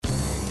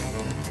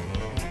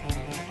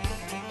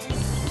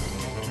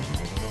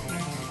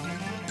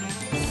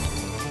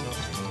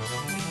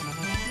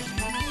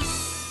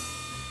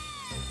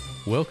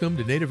Welcome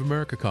to Native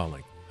America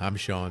Calling. I'm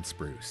Sean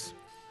Spruce.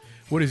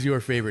 What is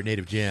your favorite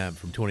Native jam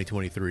from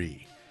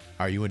 2023?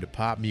 Are you into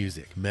pop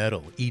music,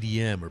 metal,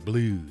 EDM, or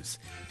blues?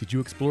 Did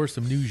you explore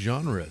some new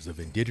genres of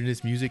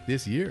indigenous music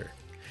this year?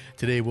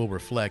 Today we'll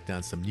reflect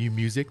on some new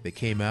music that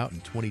came out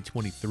in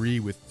 2023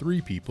 with three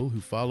people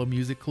who follow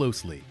music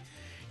closely.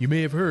 You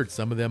may have heard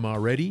some of them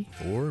already,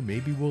 or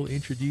maybe we'll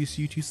introduce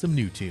you to some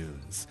new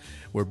tunes.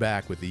 We're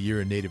back with the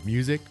Year in Native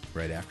Music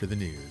right after the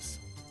news.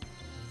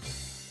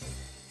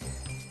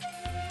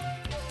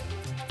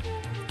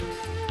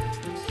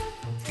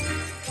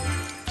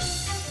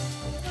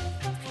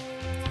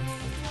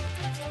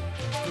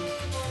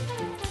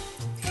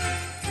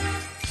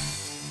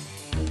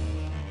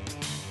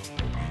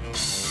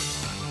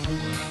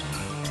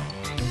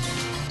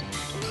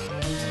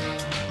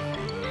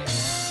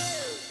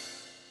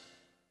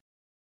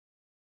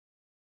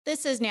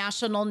 This is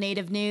National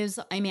Native News.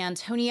 I'm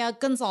Antonia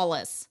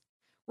Gonzalez.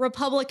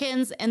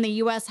 Republicans in the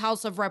U.S.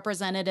 House of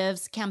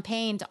Representatives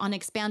campaigned on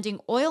expanding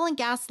oil and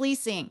gas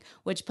leasing,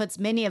 which puts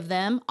many of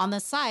them on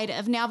the side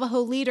of Navajo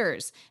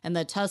leaders in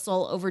the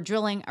tussle over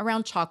drilling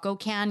around Chaco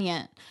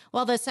Canyon,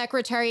 while the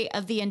Secretary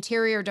of the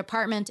Interior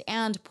Department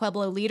and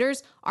Pueblo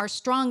leaders are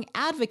strong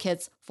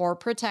advocates for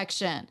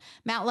protection.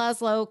 Matt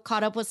Laszlo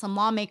caught up with some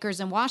lawmakers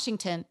in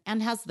Washington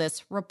and has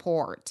this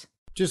report.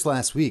 Just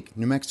last week,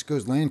 New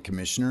Mexico's land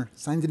commissioner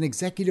signed an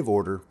executive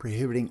order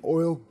prohibiting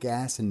oil,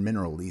 gas, and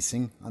mineral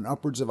leasing on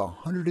upwards of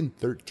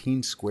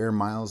 113 square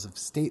miles of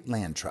state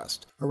land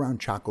trust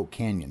around Chaco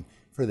Canyon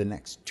for the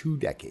next 2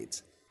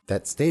 decades.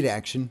 That state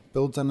action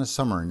builds on a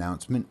summer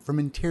announcement from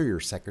Interior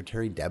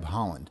Secretary Deb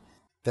Haaland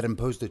that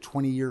imposed a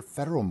 20-year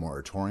federal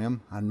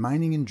moratorium on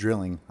mining and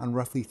drilling on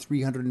roughly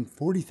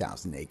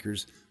 340,000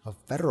 acres of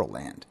federal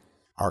land.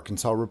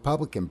 Arkansas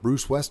Republican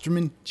Bruce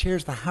Westerman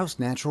chairs the House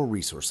Natural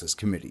Resources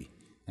Committee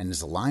and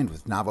is aligned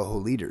with Navajo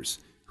leaders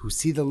who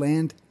see the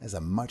land as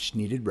a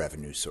much-needed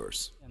revenue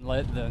source. And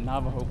let the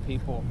Navajo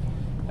people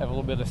have a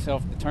little bit of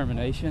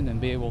self-determination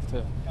and be able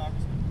to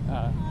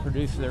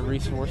produce their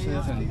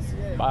resources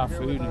and buy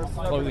food and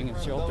clothing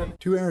and shelter.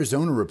 Two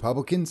Arizona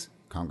Republicans,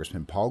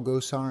 Congressman Paul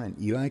Gosar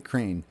and Eli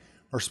Crane,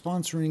 are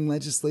sponsoring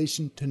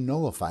legislation to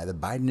nullify the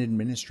Biden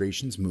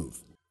administration's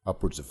move.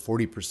 Upwards of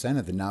 40%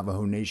 of the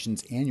Navajo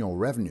Nation's annual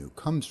revenue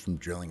comes from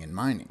drilling and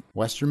mining.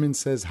 Westerman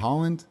says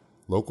Haaland,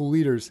 local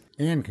leaders,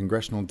 and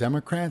congressional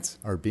Democrats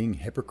are being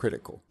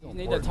hypocritical. You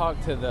need to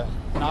talk to the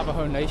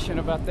Navajo Nation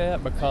about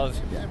that because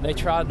they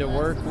tried to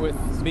work with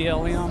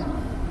BLM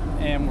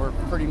and were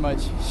pretty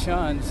much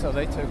shunned, so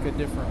they took a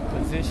different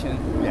position.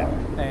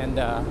 And,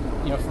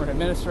 for an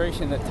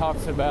administration that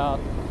talks about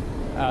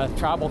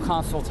tribal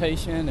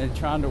consultation and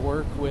trying to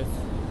work with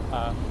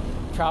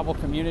tribal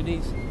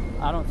communities,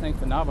 I don't think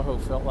the Navajo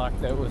felt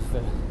like that was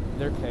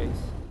their case.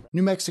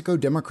 New Mexico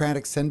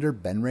Democratic Senator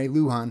Ben Ray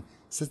Lujan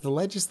says the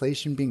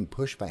legislation being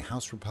pushed by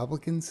House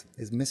Republicans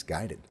is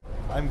misguided.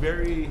 I'm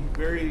very,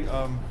 very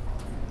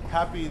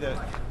happy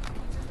that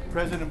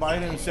President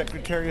Biden and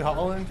Secretary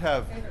Haaland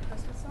have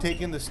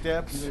taken the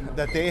steps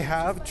that they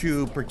have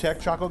to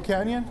protect Chaco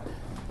Canyon.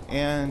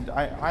 And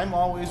I'm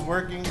always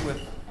working with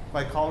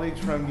my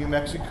colleagues from New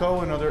Mexico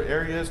and other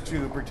areas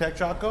to protect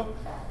Chaco,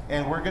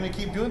 and we're going to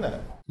keep doing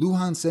that.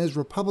 Lujan says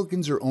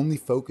Republicans are only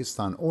focused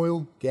on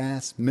oil,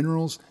 gas,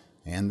 minerals,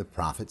 and the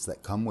profits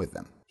that come with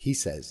them. He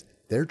says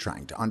they're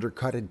trying to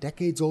undercut a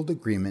decades-old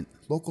agreement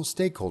local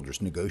stakeholders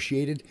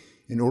negotiated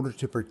in order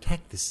to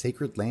protect the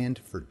sacred land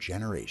for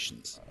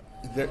generations.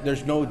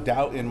 There's no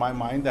doubt in my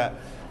mind that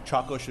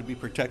Chaco should be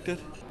protected.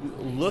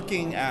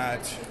 Looking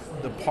at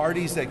the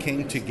parties that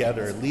came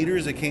together,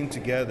 leaders that came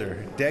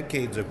together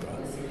decades ago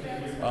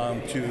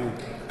to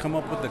come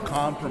up with a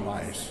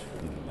compromise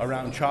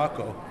around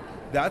Chaco,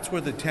 that's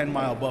where the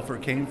 10-mile buffer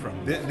came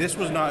from. This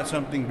was not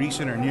something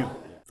recent or new.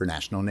 For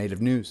National Native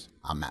News,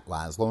 I'm Matt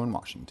Laszlo in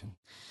Washington.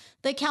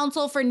 The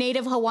Council for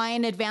Native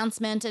Hawaiian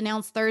Advancement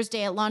announced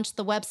Thursday it launched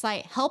the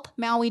website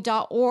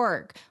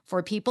helpmaui.org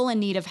for people in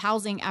need of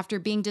housing after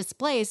being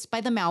displaced by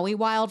the Maui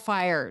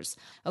wildfires.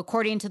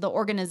 According to the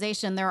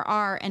organization, there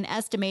are an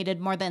estimated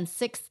more than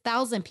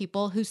 6,000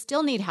 people who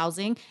still need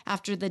housing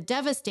after the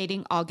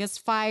devastating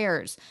August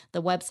fires.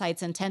 The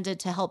website's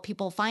intended to help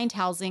people find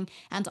housing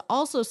and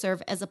also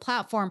serve as a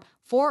platform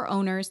for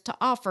owners to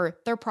offer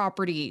their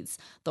properties.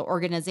 The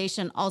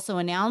organization also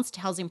announced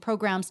housing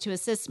programs to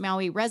assist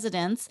Maui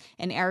residents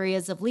in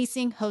areas of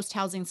leasing, host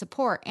housing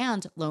support,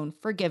 and loan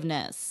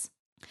forgiveness.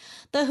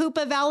 The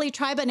Hoopa Valley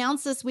Tribe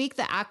announced this week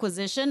the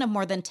acquisition of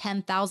more than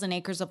 10,000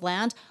 acres of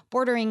land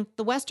bordering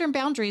the western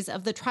boundaries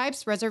of the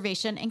tribe's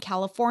reservation in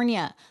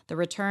California. The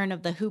return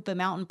of the Hoopa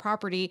Mountain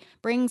property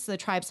brings the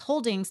tribe's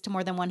holdings to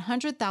more than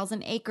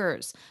 100,000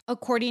 acres.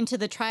 According to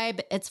the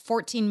tribe, its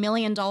 $14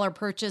 million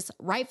purchase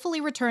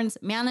rightfully returns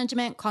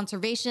management,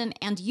 conservation,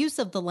 and use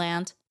of the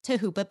land to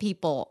Hoopa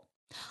people.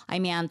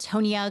 I'm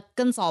Antonia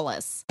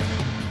Gonzalez.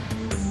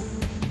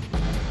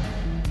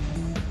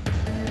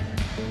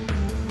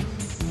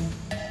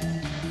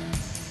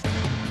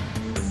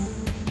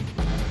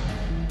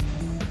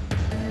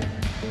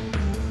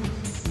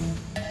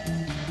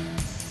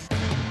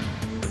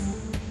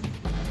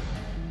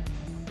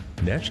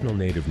 National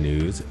Native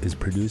News is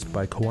produced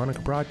by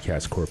Koahnic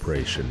Broadcast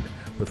Corporation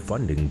with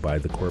funding by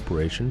the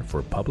Corporation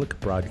for Public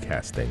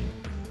Broadcasting.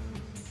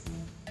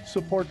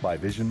 Support by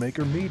Vision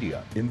Maker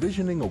Media,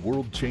 envisioning a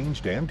world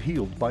changed and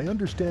healed by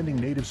understanding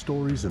Native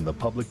stories and the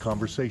public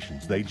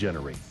conversations they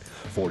generate.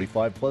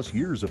 45 plus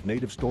years of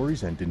Native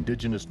stories and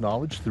Indigenous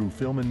knowledge through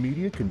film and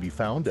media can be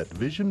found at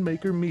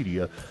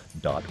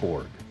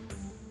visionmakermedia.org.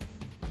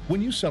 When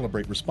you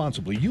celebrate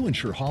responsibly, you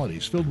ensure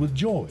holidays filled with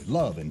joy,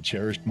 love, and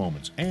cherished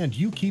moments. And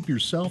you keep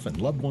yourself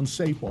and loved ones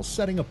safe while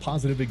setting a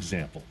positive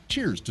example.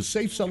 Cheers to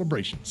safe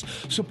celebrations.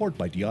 Support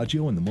by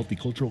Diageo and the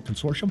Multicultural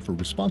Consortium for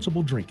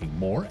Responsible Drinking.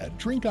 More at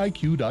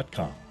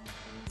drinkiq.com.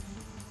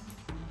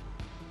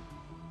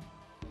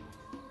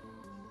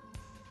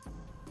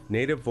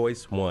 Native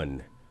Voice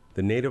One,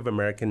 the Native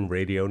American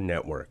Radio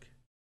Network.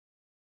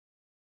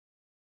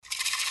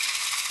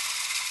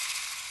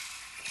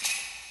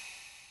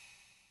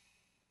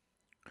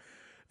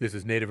 This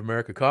is Native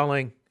America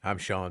Calling. I'm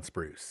Sean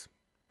Spruce.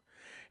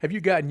 Have you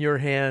gotten your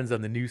hands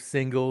on the new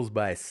singles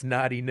by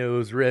Snotty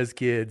Nose Rez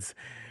Kids?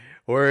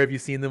 Or have you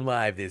seen them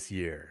live this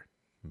year?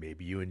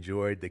 Maybe you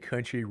enjoyed the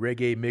country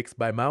reggae mix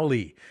by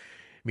Mauli.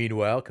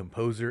 Meanwhile,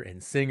 composer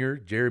and singer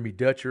Jeremy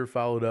Dutcher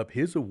followed up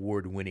his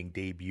award-winning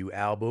debut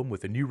album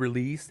with a new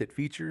release that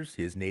features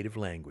his native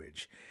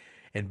language.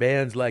 And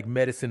bands like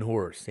Medicine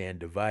Horse and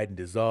Divide and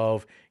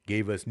Dissolve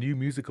gave us new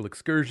musical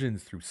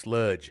excursions through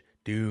sludge,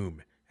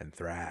 doom, and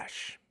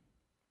thrash.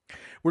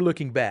 We're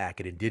looking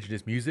back at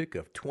Indigenous music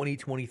of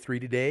 2023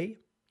 today.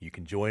 You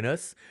can join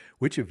us.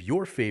 Which of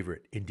your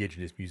favorite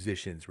Indigenous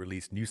musicians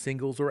released new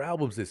singles or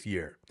albums this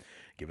year?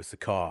 Give us a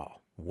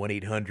call,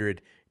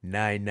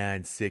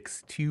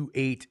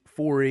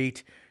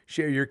 1-800-996-2848.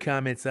 Share your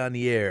comments on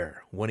the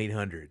air,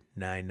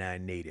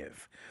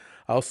 1-800-99-NATIVE.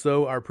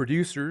 Also, our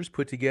producers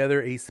put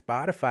together a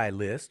Spotify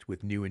list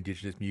with new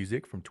Indigenous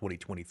music from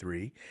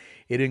 2023.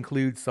 It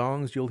includes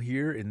songs you'll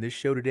hear in this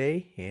show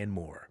today and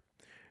more.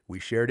 We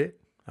shared it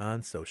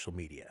on social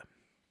media.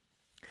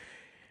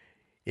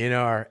 In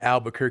our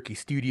Albuquerque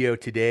studio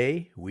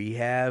today, we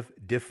have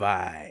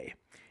Defy.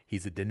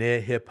 He's a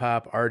Dene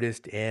hip-hop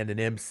artist and an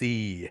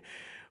MC.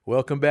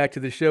 Welcome back to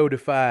the show,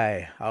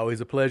 Defy. Always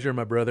a pleasure,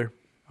 my brother.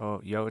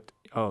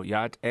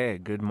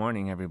 Good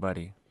morning,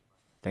 everybody.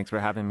 Thanks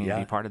for having me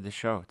be part of the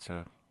show. It's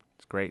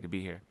great to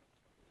be here.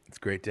 It's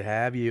great to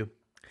have you.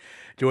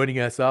 Joining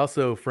us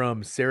also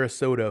from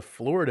Sarasota,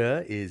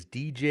 Florida is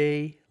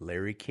DJ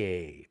Larry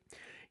K.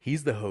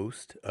 He's the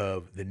host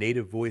of the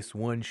Native Voice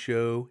One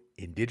show,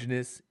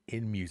 Indigenous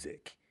in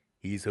Music.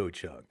 He's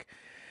Ho-Chunk.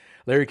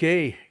 Larry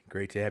K.,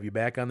 great to have you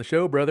back on the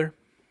show, brother.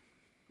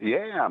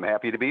 Yeah, I'm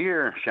happy to be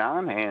here,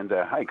 Sean. And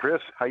hi,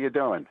 Chris. How you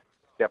doing?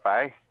 Yep,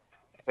 Good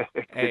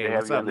hey, to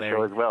have you on the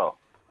show as well.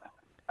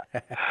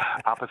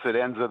 Opposite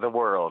ends of the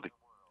world.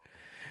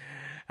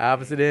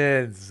 Opposite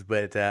ends,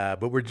 but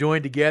we're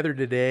joined together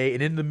today,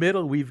 and in the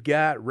middle we've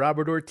got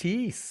Robert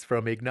Ortiz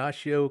from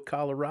Ignacio,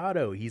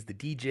 Colorado. He's the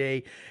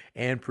DJ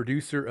and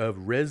producer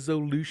of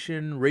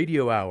Resolution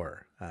Radio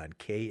Hour on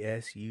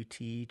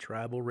KSUT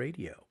Tribal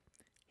Radio.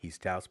 He's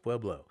Taos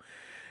Pueblo.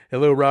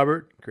 Hello,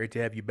 Robert. Great to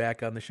have you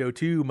back on the show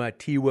too, my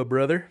Tiwa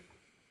brother.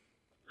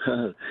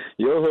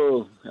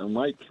 Yo,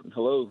 Mike.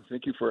 Hello.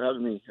 Thank you for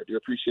having me. I do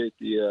appreciate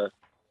the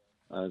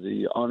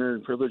honor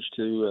and privilege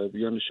to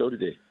be on the show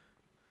today.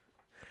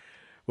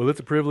 Well,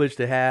 it's a privilege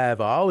to have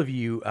all of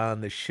you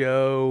on the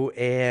show.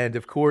 And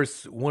of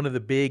course, one of the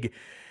big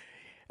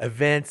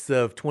events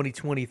of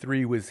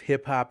 2023 was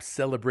hip hop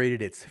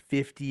celebrated its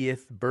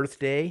 50th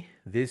birthday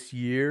this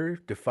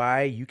year.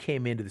 Defy, you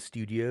came into the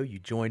studio, you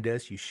joined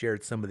us, you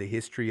shared some of the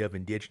history of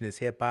Indigenous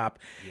hip hop.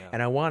 Yeah.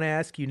 And I want to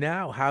ask you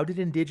now, how did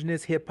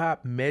Indigenous hip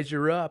hop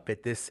measure up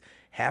at this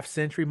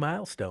half-century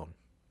milestone?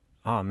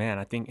 Oh, man,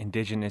 I think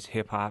Indigenous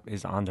hip hop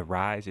is on the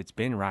rise. It's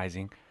been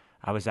rising.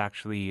 I was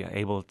actually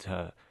able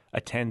to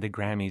attend the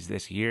Grammys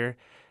this year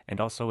and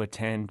also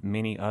attend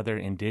many other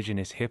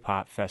Indigenous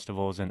hip-hop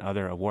festivals and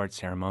other award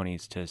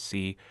ceremonies to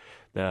see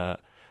the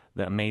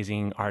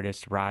amazing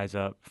artists rise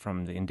up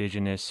from the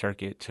Indigenous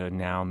circuit to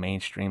now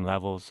mainstream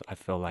levels. I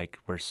feel like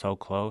we're so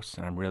close,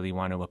 and I really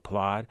want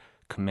to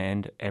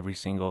commend every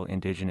single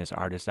Indigenous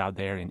artist out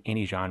there in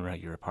any genre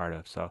you're a part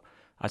of. So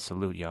I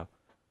salute y'all.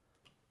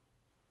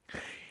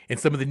 And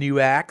some of the new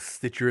acts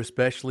that you're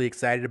especially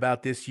excited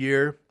about this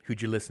year,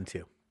 who'd you listen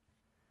to?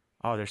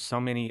 Oh, there's so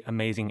many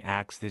amazing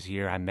acts this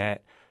year I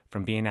met,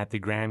 from being at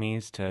the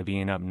Grammys to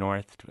being up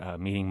north,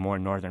 meeting more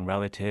northern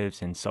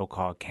relatives in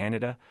so-called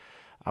Canada.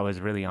 I was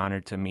really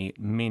honored to meet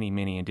many,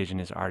 many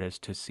Indigenous artists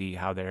to see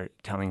how they're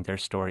telling their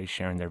stories,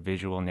 sharing their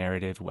visual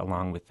narrative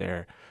along with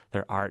their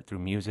art through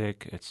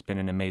music. It's been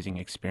an amazing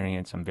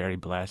experience. I'm very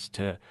blessed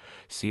to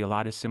see a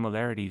lot of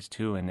similarities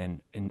too,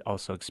 and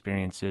also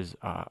experience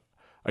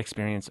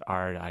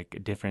our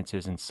like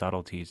differences and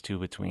subtleties too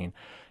between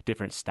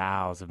different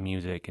styles of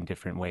music and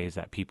different ways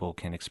that people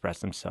can express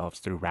themselves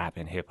through rap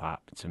and hip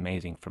hop. It's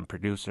amazing, from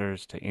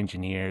producers to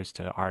engineers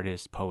to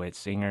artists, poets,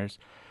 singers.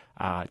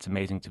 It's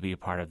amazing to be a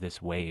part of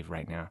this wave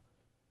right now.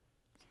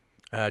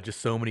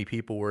 Just so many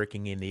people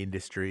working in the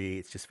industry.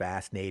 It's just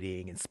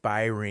fascinating,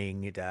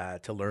 inspiring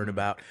to learn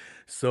about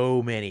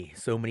so many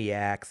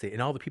acts,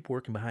 and all the people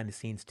working behind the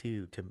scenes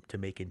too to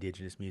make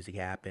Indigenous music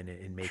happen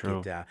and make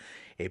True. it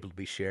able to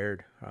be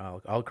shared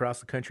all across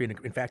the country and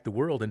in fact the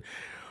world. And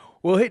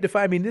well, hey,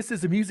 Defy, I mean, this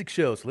is a music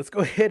show, so let's go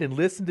ahead and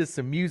listen to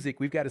some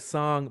music. We've got a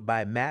song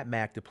by Matt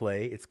Mack to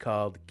play. It's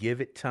called "Give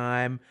It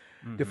Time."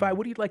 Defy,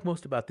 what do you like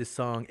most about this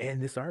song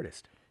and this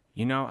artist?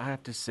 You know, I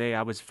have to say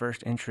I was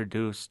first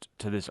introduced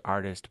to this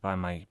artist by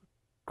my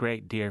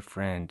great dear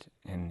friend,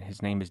 and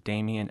his name is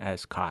Damien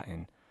S.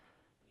 Cotton.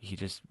 He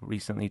just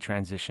recently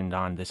transitioned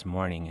on this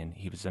morning, and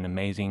he was an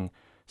amazing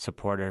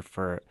supporter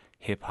for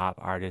hip-hop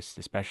artists,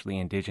 especially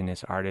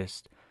Indigenous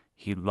artists.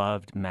 He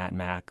loved Matt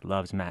Mack,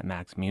 loves Matt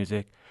Mack's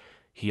music.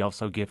 He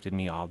also gifted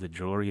me all the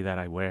jewelry that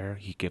I wear.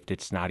 He gifted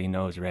Snotty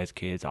Nose Rez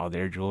Kids all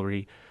their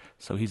jewelry.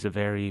 So he's a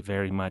very,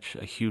 very much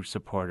a huge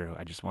supporter.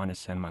 I just want to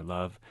send my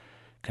love,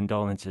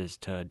 condolences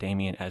to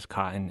Damien S.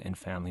 Cotton and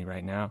family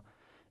right now.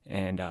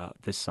 And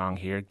this song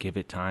here, "Give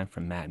It Time"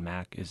 from Matt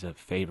Mack, is a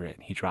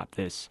favorite. He dropped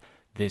this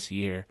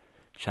year.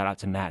 Shout out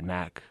to Matt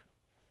Mack,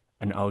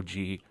 an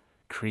OG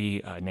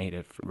Cree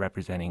native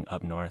representing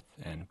up north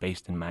and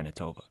based in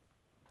Manitoba.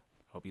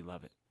 Hope you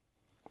love it.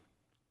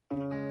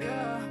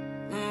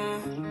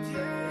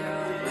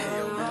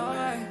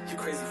 You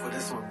crazy for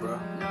this one, bro.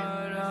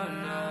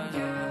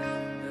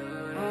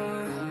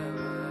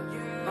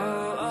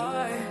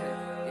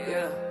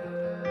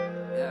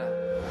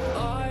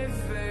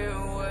 I've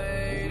been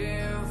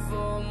waiting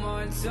for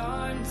my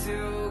time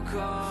to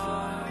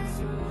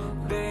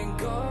come. Been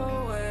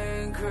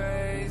going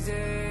crazy,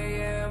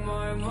 and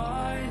my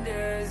mind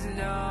is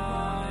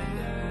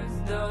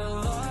numb. The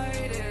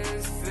light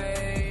is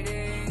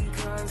fading,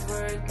 'cause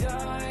we're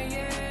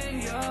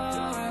dying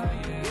young.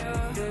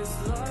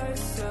 This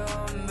life's so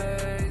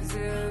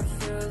amazing,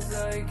 feels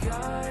like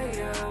I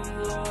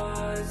am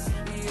lost.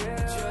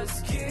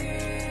 Just give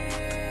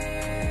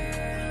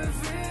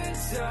it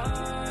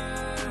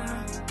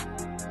time,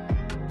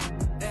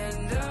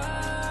 and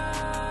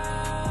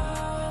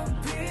I'll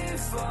be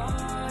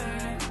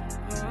fine.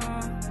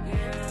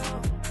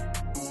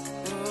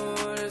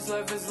 This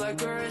life is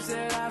like a race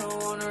that I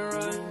don't wanna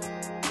run.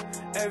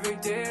 Every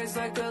day is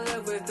like a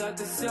live without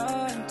the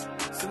sun.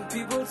 Some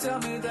people tell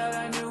me that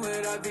I knew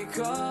what I'd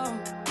become.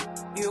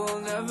 You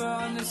will never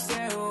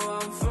understand who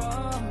I'm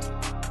from.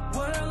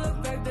 When I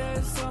look back,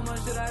 there's so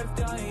much that I've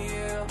done,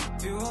 yeah.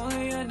 To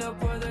only end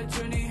up where the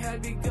journey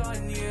had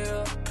begun,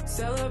 yeah.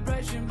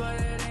 Celebration, but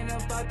it ain't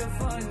about the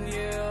fun,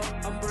 yeah.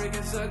 I'm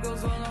breaking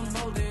cycles while I'm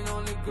holding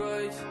on to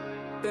grudge.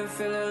 Been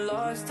feeling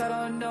lost, I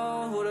don't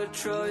know who to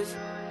trust.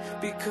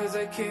 Because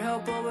I can't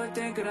help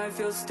overthink and I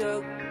feel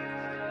stuck.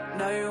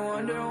 Now you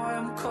wonder why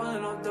I'm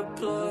calling off the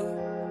plug.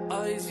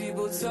 All these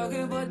people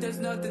talking, but there's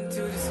nothing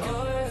to discuss.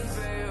 I've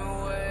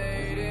been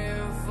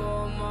waiting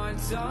for my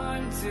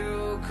time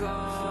to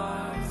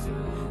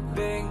come.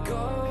 Been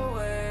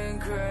going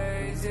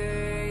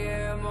crazy,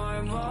 yeah, my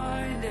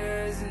mind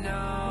is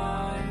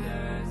numb.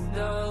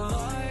 The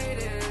light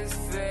is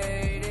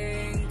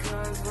fading,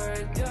 'cause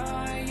we're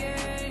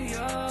dying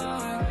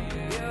young.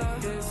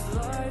 This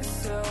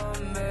life's so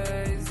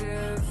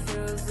amazing,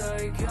 feels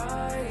like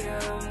I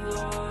am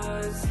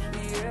lost.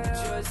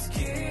 Just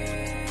give it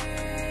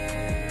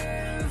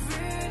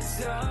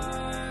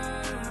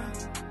time,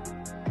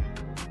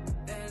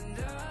 and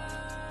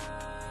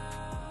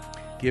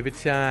Give It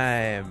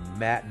Time,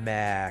 Matt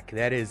Mack.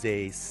 That is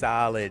a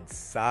solid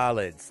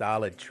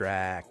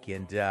track.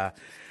 And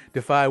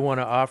Defy, I want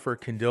to offer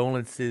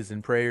condolences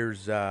and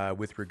prayers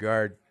with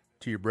regard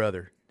to your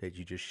brother that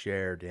you just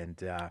shared. And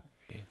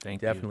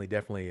Thank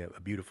definitely a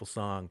beautiful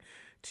song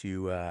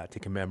to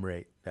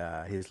commemorate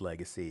his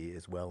legacy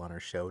as well on our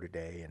show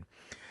today. And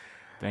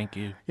Thank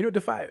you. you know,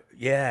 Defy,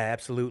 yeah,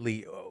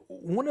 absolutely.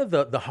 One of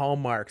the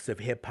hallmarks of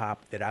hip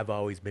hop that I've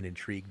always been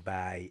intrigued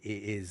by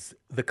is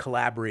the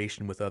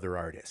collaboration with other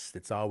artists.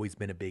 It's always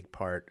been a big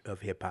part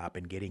of hip hop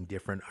and getting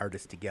different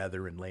artists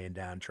together and laying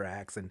down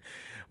tracks. And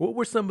what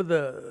were some of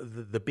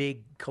the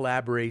big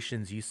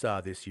collaborations you saw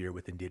this year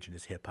with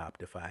Indigenous hip hop,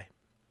 Defy?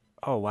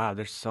 Oh, wow.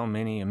 There's so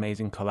many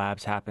amazing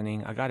collabs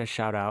happening. I got to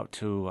shout out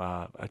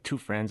to two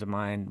friends of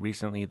mine.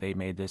 Recently, they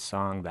made this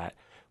song that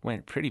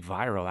went pretty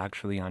viral,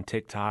 actually, on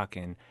TikTok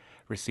and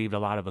received a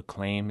lot of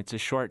acclaim. It's a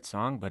short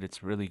song, but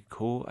it's really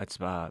cool. It's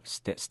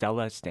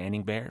Stella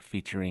Standing Bear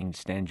featuring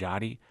Stan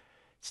Jotty.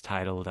 It's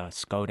titled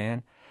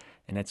Skodan,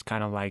 and it's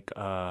kind of like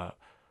a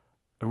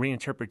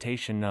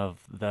reinterpretation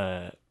of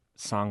the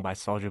song by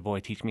Soulja Boy,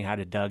 Teach Me How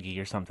to Dougie,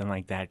 or something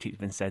like that.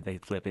 Even said they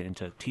flip it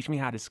into Teach Me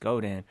How to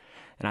Skodan,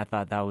 and I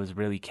thought that was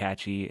really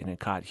catchy, and it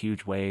caught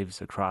huge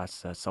waves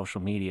across social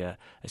media,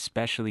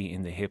 especially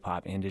in the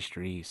hip-hop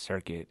industry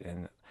circuit,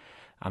 and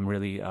I'm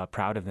really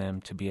proud of them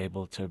to be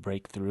able to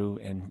break through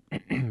and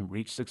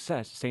reach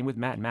success. Same with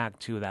Matt Mack,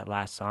 too. That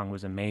last song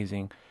was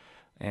amazing.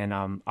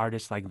 And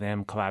artists like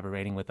them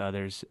collaborating with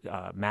others.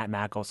 Matt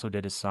Mack also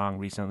did a song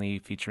recently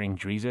featuring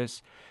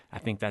Dreezus. I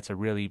think that's a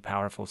really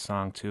powerful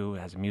song, too.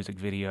 It has a music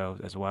video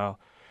as well.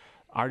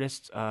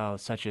 Artists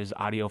such as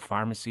Audio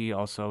Pharmacy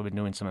also been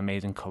doing some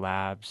amazing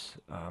collabs.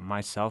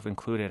 Myself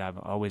included, I've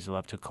always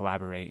loved to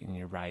collaborate, and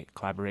you're right.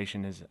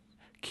 Collaboration is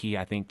key,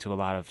 I think, to a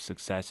lot of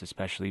success,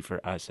 especially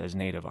for us as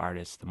Native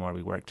artists. The more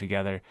we work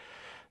together,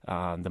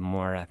 the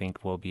more I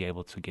think we'll be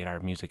able to get our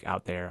music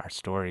out there, our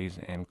stories,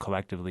 and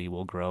collectively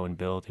we'll grow and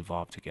build,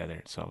 evolve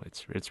together. So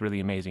it's really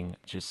amazing.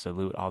 Just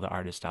salute all the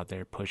artists out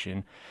there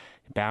pushing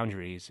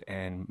boundaries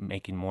and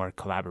making more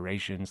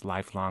collaborations,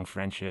 lifelong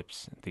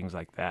friendships, and things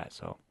like that.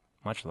 So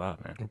much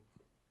love, man.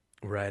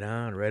 Right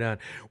on, right on.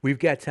 We've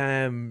got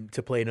time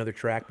to play another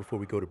track before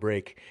we go to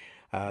break.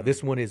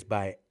 This one is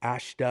by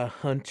Ashta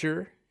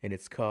Hunter, and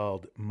it's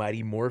called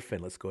Mighty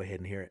Morphin. Let's go ahead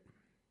and hear it.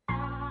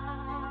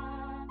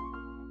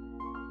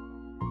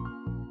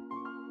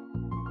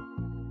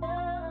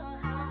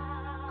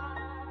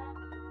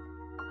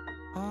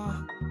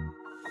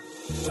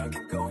 I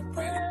can go and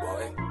pretty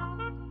boy.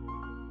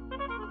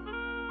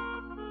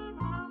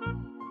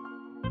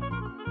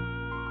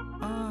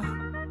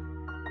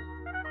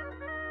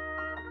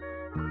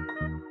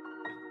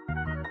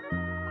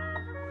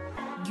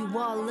 You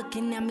all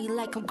looking at me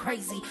like I'm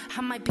crazy.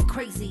 I might be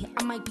crazy,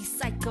 I might be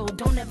psycho.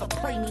 Don't ever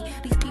play me.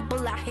 These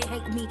people out here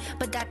hate me,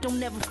 but that don't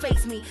never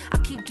faze me. I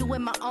keep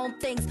doing my own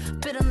things,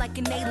 feeling like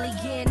an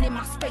alien in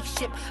my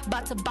spaceship.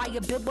 About to buy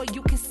a billboard,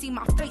 you can see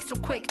my face so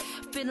quick.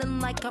 Feeling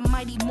like a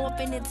mighty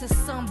morphin into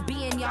some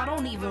being y'all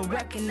don't even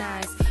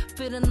recognize.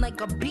 Feeling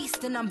like a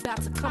beast and I'm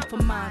about to come for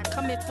mine.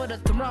 Coming for the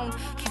throne,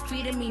 keep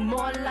feeding me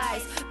more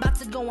lies. About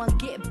to go and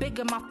get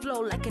bigger, my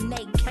flow like an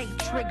AK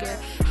trigger.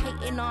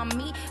 Hating on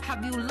me,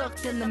 have you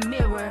looked in the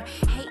mirror?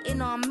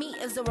 Hating on me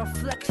is a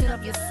reflection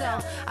of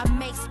yourself. I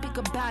may speak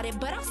about it,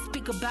 but I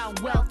speak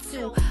about wealth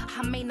too.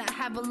 I may not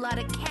have a lot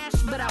of cash,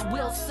 but I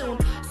will soon.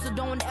 So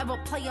don't ever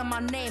play on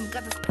my name.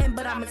 Got this pen,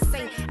 but I'm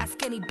insane.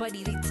 Ask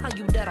anybody, they tell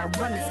you that I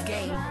run this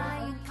game.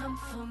 Come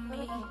for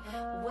me.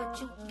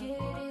 What you get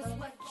is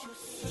what you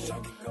see.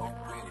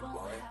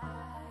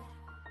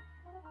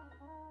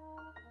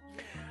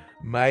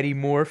 Mighty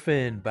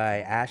Morphin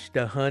by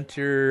Ashta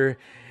Hunter.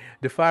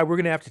 Defy, we're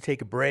going to have to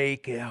take a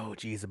break. Oh,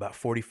 geez, about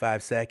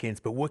 45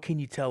 seconds. But what can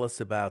you tell us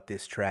about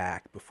this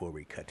track before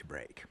we cut to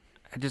break?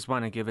 I just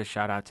want to give a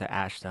shout out to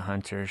Ashta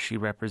Hunter. She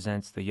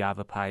represents the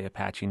Yavapai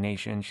Apache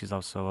Nation. She's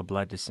also a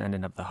blood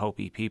descendant of the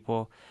Hopi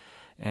people.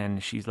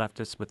 And she's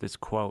left us with this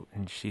quote,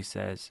 and she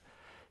says,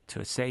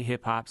 "To say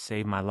hip-hop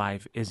saved my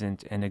life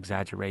isn't an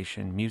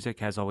exaggeration. Music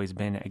has always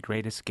been a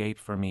great escape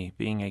for me.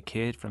 Being a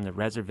kid from the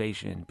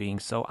reservation, being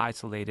so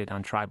isolated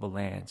on tribal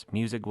lands,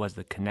 music was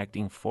the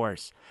connecting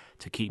force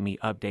to keep me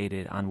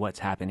updated on what's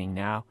happening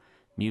now.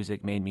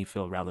 Music made me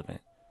feel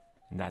relevant."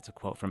 And that's a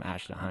quote from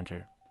Ashta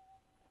Hunter.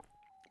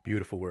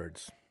 Beautiful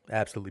words.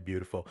 Absolutely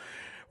beautiful.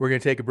 We're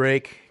going to take a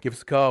break. Give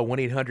us a call,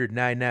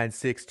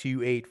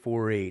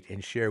 1-800-996-2848,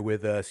 and share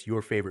with us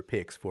your favorite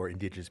picks for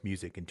Indigenous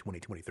music in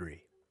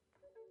 2023.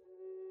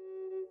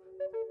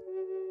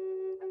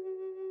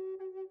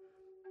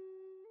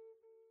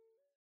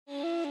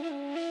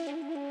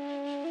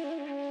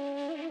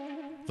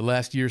 The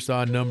last year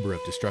saw a number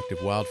of destructive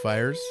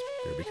wildfires.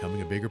 They're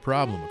becoming a bigger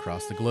problem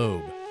across the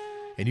globe.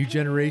 A new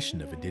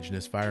generation of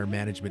Indigenous fire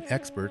management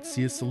experts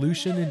see a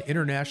solution in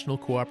international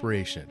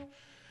cooperation.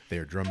 They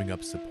are drumming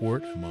up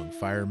support among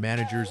fire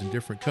managers in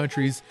different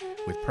countries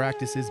with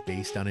practices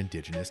based on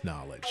Indigenous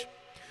knowledge.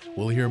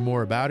 We'll hear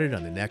more about it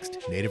on the next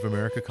Native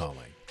America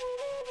Calling.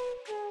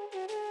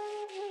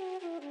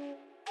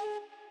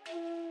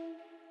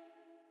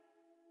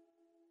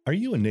 Are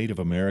you a Native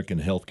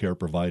American healthcare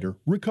provider,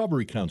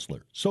 recovery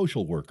counselor,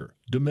 social worker,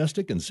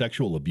 domestic and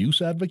sexual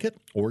abuse advocate,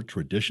 or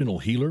traditional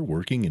healer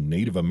working in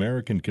Native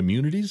American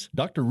communities?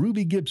 Dr.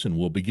 Ruby Gibson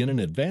will begin an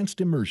advanced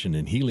immersion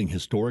in healing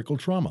historical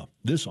trauma.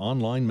 This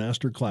online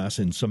masterclass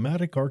in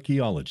somatic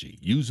archaeology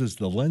uses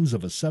the lens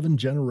of a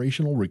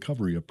 7-generational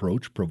recovery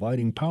approach,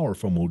 providing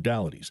powerful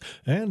modalities,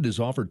 and is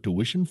offered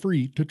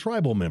tuition-free to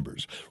tribal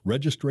members.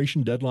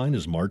 Registration deadline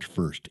is March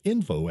 1st.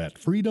 Info at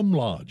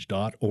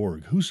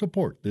freedomlodge.org, who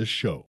support this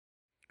show.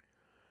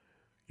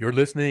 You're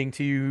listening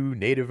to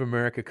Native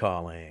America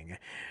Calling.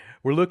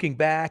 We're looking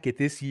back at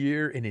this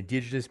year in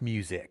Indigenous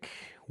music.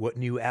 What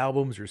new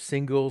albums or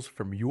singles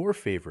from your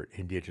favorite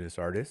Indigenous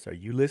artists are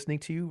you listening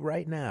to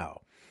right now?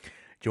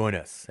 Join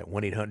us at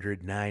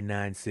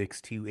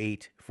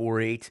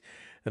 1-800-996-2848.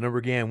 The number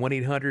again,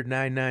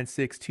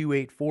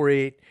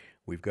 1-800-996-2848.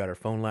 We've got our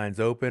phone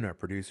lines open. Our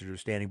producers are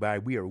standing by.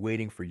 We are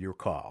waiting for your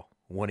call.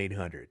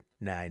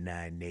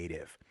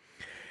 1-800-99-NATIVE.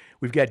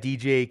 We've got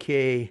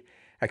DJ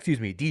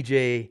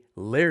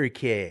Larry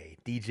K.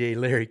 DJ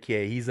Larry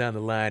K. He's on the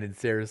line in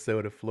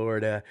Sarasota,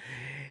 Florida.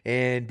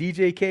 And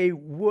DJ K,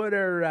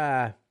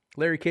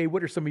 Larry K,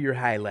 what are some of your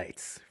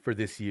highlights for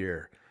this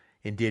year,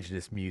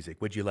 Indigenous music?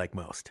 What'd you like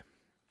most?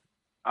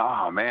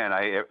 Oh man,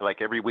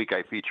 like every week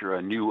I feature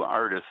a new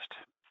artist,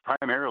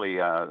 primarily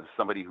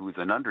somebody who's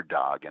an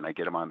underdog, and I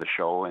get them on the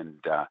show. And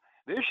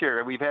this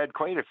year we've had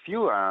quite a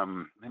few.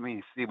 Let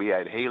me see, we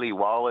had Haley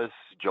Wallace,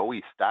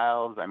 Joey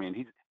Styles.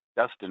 He's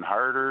Dustin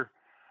Harder.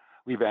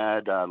 We've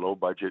had low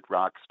budget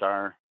rock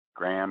star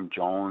Graham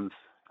Jones.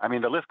 I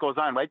mean, the list goes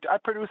on. I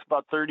produce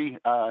about 30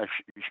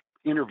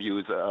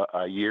 interviews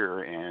a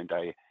year, and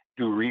I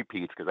do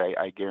repeats because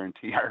I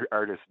guarantee our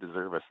artists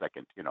deserve a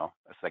second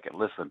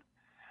listen.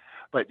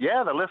 But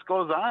yeah, the list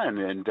goes on,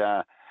 and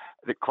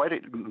quite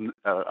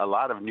a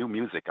lot of new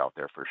music out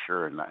there for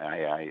sure. And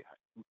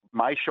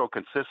my show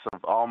consists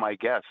of all my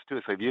guests too.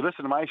 So if you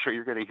listen to my show,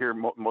 you're going to hear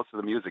most of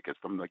the music is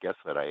from the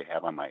guests that I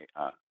have on my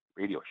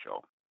radio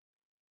show.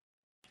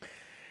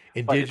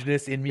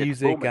 Indigenous in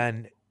music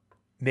on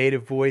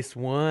Native Voice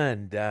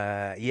One.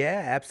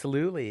 Yeah,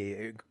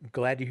 absolutely.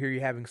 Glad to hear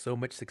you're having so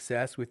much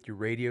success with your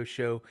radio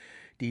show,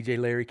 DJ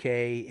Larry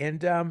K.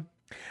 And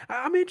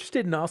I'm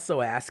interested in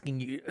also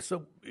asking you,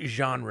 so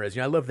genres,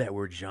 I love that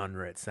word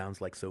genre. It sounds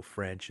like so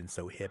French and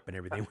so hip and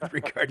everything with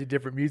regard to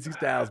different music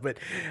styles. But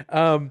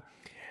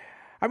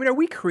I mean, are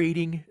we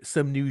creating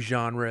some new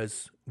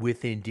genres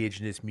with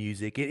Indigenous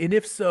music? And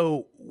if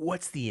so,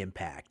 what's the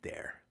impact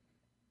there?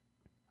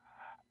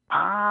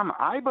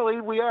 I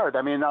believe we are.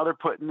 I mean, now they're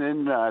putting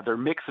in, they're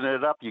mixing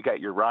it up. You got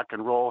your rock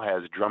and roll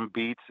has drum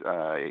beats.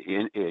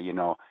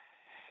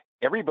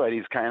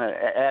 Everybody's kind of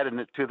adding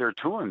it to their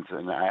tunes,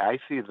 and I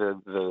see it's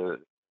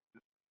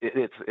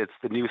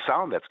the new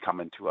sound that's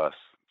coming to us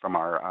from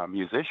our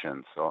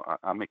musicians. So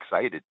I'm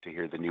excited to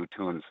hear the new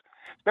tunes,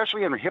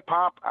 especially in hip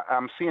hop.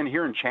 I'm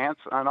hearing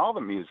chants on all the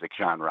music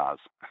genres.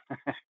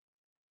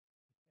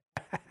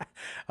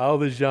 All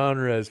the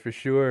genres for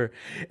sure.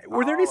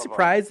 Were there any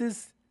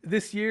surprises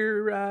this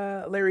year,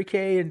 Larry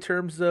K., in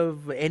terms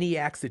of any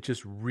acts that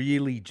just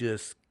really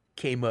just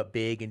came up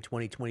big in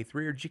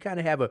 2023, or did you kind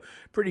of have a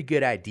pretty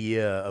good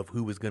idea of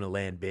who was going to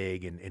land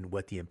big and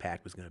what the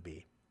impact was going to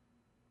be?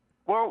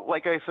 Well,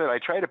 like I said, I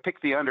try to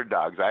pick the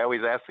underdogs. I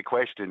always ask the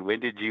question, when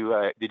did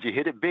you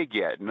hit it big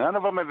yet? None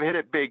of them have hit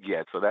it big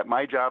yet, so that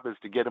my job is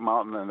to get them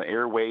out on the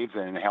airwaves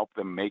and help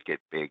them make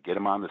it big, get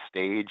them on the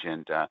stage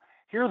and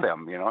hear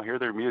them, hear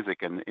their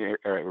music in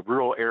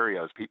rural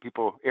areas,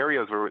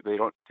 areas where they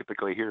don't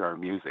typically hear our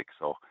music.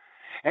 So,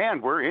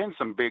 and we're in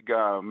some big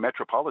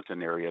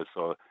metropolitan areas,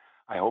 so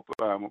I hope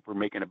we're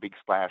making a big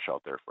splash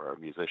out there for our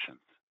musicians.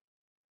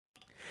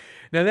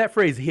 Now that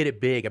phrase "hit it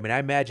big," I mean, I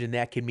imagine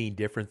that can mean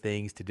different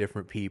things to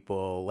different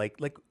people. Like,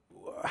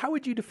 how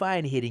would you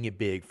define hitting it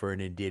big for an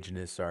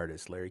Indigenous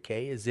artist, Larry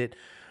K? Is it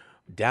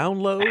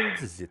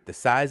downloads? Is it the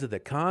size of the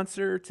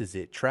concerts? Is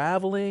it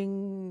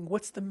traveling?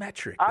 What's the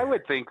metric there? I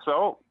would think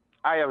so.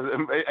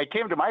 It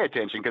came to my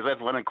attention because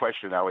that's one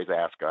question I always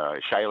ask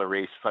Shyla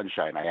Ray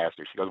Sunshine. I asked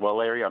her. She goes, "Well,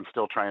 Larry, I'm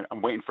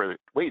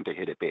waiting to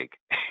hit it big."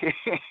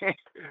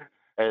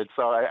 And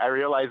so I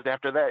realized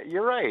after that,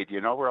 you're right.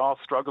 We're all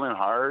struggling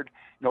hard.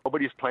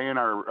 Nobody's playing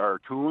our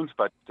tunes,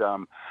 but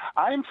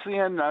I'm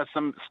seeing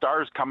some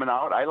stars coming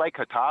out. I like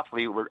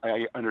Hatathli.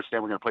 I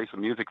understand we're going to play some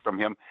music from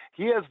him.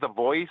 He has the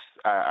voice.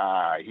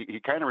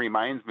 He kind of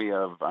reminds me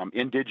of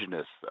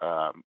Indigenous.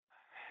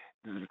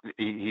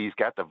 He's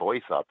got the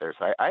voice out there.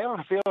 So I have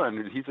a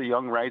feeling he's a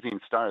young rising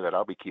star that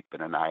I'll be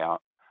keeping an eye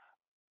out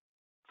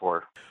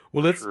for.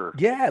 Well, sure.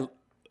 Yeah,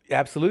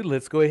 absolutely.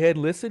 Let's go ahead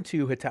and listen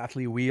to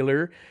Hatathli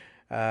Wheeler.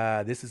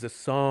 This is a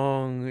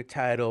song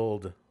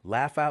titled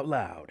Laugh Out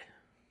Loud.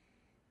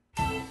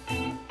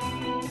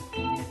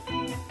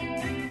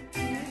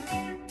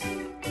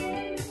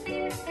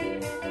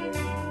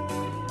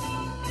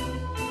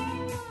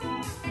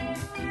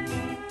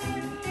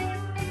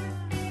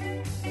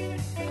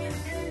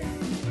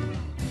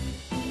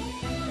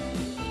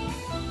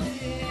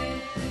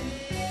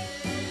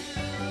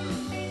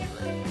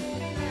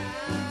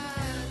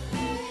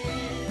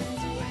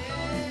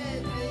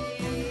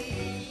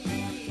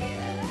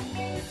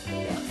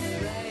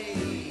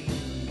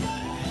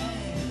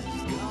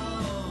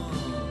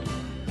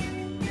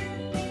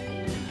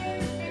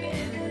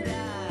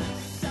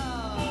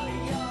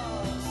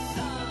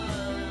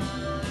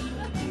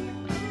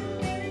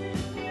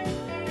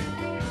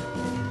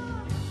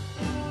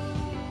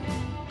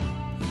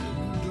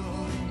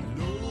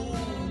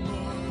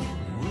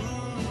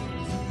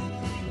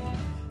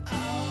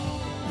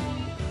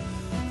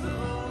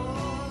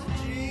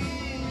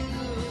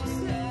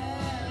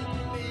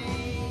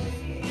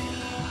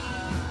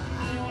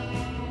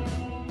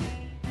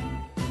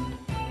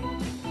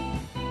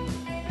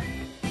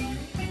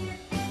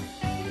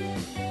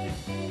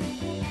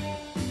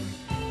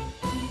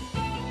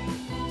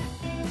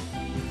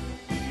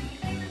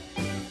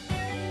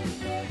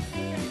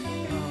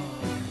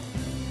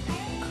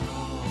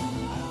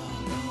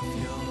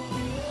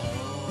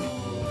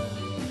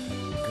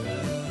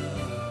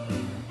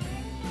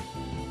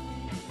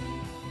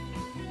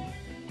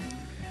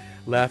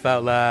 Laugh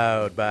Out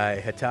Loud by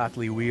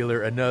Hatathli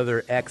Wheeler,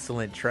 another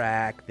excellent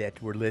track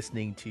that we're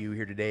listening to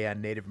here today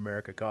on Native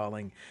America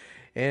Calling.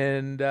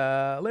 And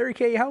Larry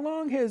K., how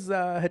long has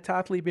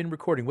Hatathli been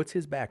recording? What's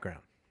his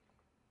background?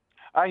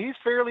 He's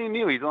fairly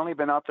new. He's only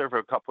been out there for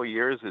a couple of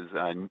years.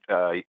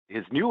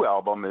 His new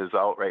album is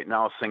out right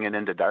now, Singing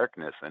into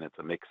Darkness, and it's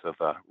a mix of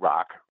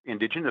rock,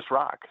 Indigenous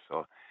rock.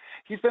 So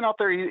he's been out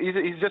there.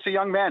 He's just a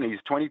young man. He's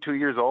 22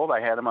 years old. I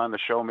had him on the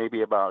show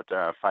maybe about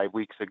 5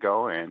 weeks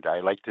ago, and I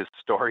liked his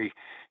story.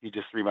 He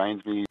just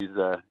reminds me he's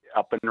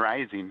up and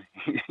rising.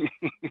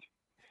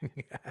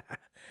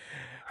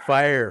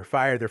 Fire.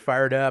 They're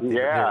fired up.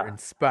 They're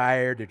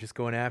inspired. They're just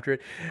going after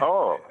it.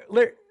 Oh,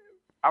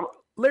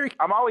 Larry,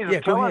 I'm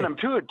always telling them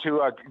too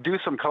to do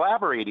some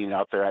collaborating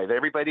out there.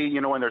 Everybody,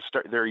 when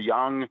they're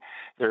young,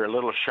 they're a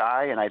little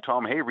shy, and I tell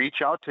them, hey, reach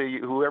out to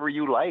whoever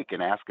you like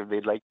and ask if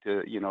they'd like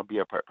to, be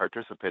a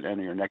participant in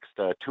your next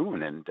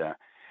tune. And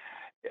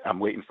I'm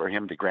waiting for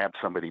him to grab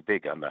somebody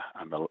big on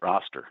the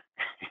roster.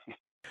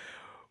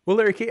 Well,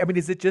 Larry K, I mean,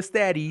 is it just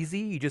that easy?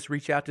 You just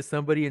reach out to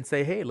somebody and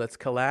say, hey, let's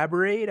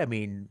collaborate? I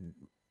mean,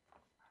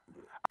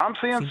 I'm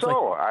seeing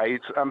so.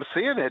 I'm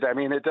seeing it. I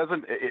mean, it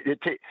doesn't.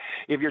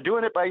 If you're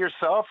doing it by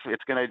yourself,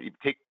 it's going to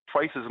take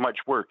twice as much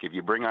work. If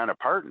you bring on a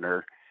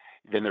partner,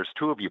 then there's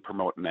two of you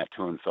promoting that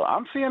tune. So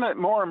I'm seeing it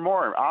more and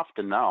more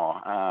often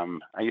now.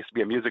 I used to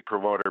be a music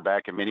promoter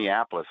back in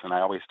Minneapolis, and I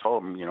always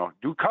told them,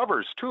 do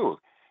covers too.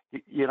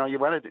 You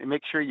want to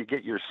make sure you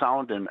get your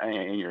sound and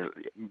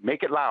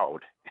make it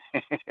loud.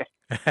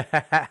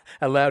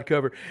 A loud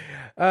cover.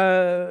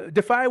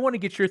 Defy, I want to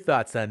get your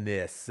thoughts on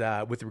this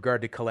with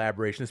regard to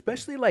collaboration,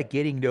 especially like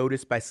getting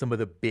noticed by some of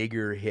the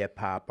bigger hip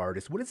hop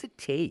artists. What does it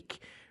take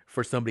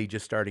for somebody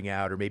just starting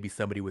out, or maybe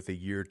somebody with a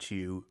year or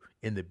two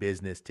in the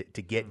business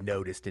to get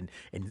noticed and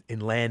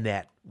land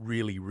that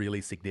really,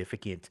 really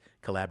significant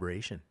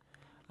collaboration?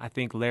 I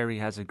think Larry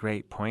has a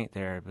great point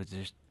there,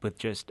 with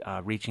just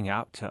reaching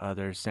out to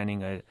others,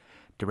 sending a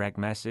direct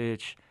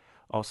message,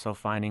 also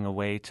finding a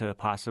way to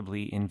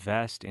possibly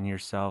invest in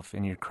yourself,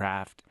 in your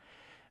craft,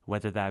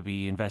 whether that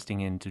be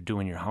investing into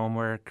doing your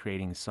homework,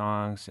 creating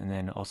songs, and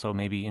then also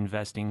maybe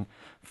investing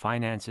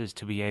finances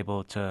to be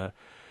able to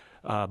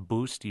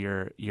boost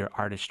your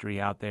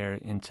artistry out there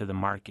into the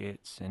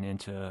markets and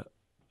into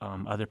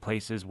other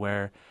places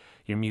where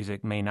your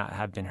music may not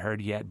have been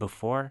heard yet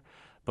before.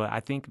 But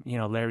I think,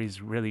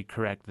 Larry's really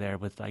correct there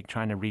with like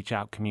trying to reach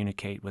out,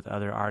 communicate with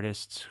other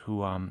artists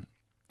who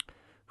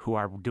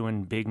are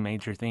doing big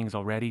major things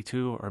already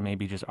too, or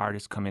maybe just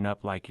artists coming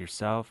up like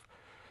yourself.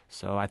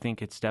 So I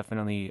think it's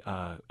definitely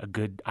a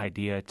good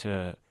idea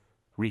to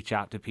reach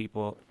out to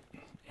people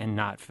and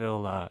not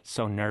feel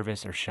so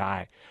nervous or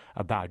shy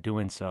about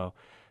doing so,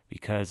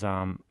 because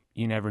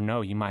you never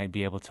know, you might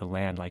be able to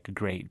land like a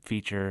great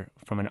feature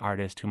from an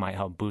artist who might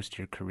help boost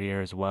your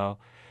career as well.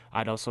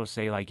 I'd also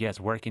say, like,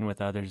 yes, working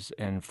with others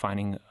and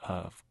finding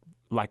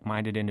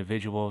like-minded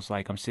individuals.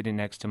 Like, I'm sitting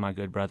next to my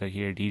good brother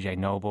here, DJ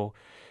Noble,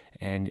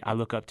 and I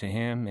look up to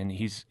him, and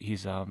he's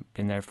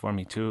been there for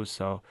me too.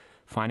 So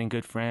finding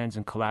good friends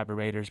and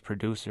collaborators,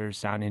 producers,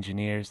 sound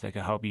engineers that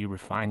can help you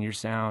refine your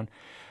sound,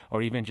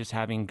 or even just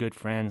having good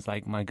friends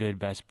like my good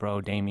best bro,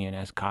 Damian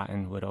S.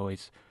 Cotton, would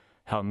always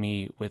help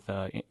me with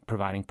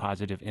providing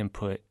positive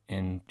input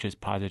and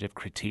just positive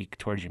critique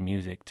towards your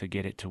music to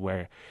get it to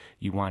where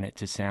you want it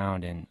to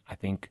sound. And I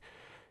think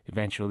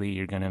eventually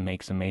you're going to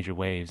make some major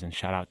waves. And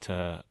shout out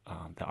to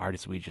the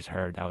artist we just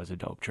heard. That was a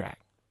dope track.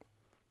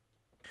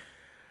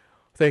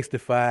 Thanks,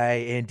 Defy.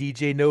 And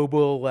DJ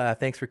Noble,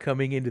 thanks for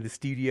coming into the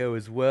studio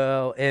as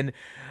well. And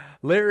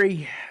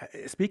Larry,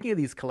 speaking of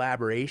these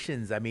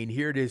collaborations, I mean,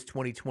 here it is,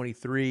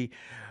 2023.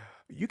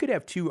 You could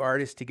have two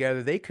artists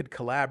together. They could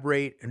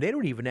collaborate, and they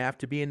don't even have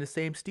to be in the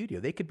same studio.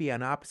 They could be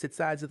on opposite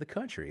sides of the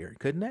country,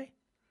 couldn't they?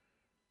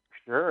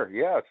 Sure,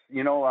 yes.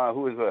 Who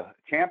was a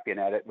champion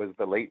at it was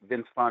the late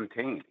Vince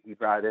Fontaine. He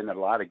brought in a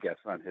lot of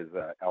guests on his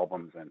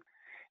albums, and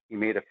he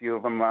made a few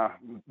of them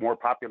more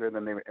popular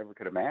than they ever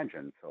could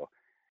imagine. So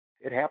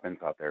it happens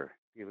out there.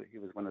 He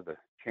was one of the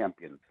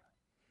champions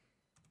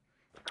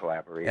of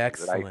collaboration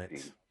that I've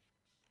seen.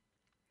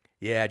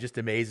 Yeah, it just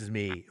amazes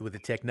me with the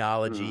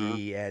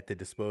technology at the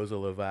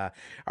disposal of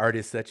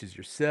artists such as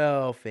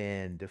yourself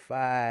and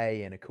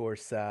Defy, and of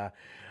course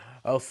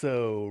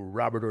also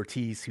Robert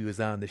Ortiz, who is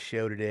on the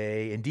show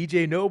today, and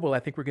DJ Noble. I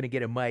think we're going to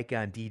get a mic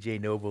on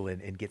DJ Noble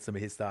and get some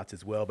of his thoughts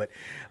as well. But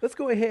let's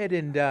go ahead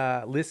and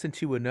listen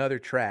to another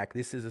track.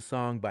 This is a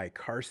song by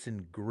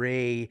Carson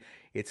Gray.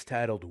 It's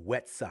titled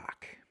Wet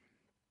Sock.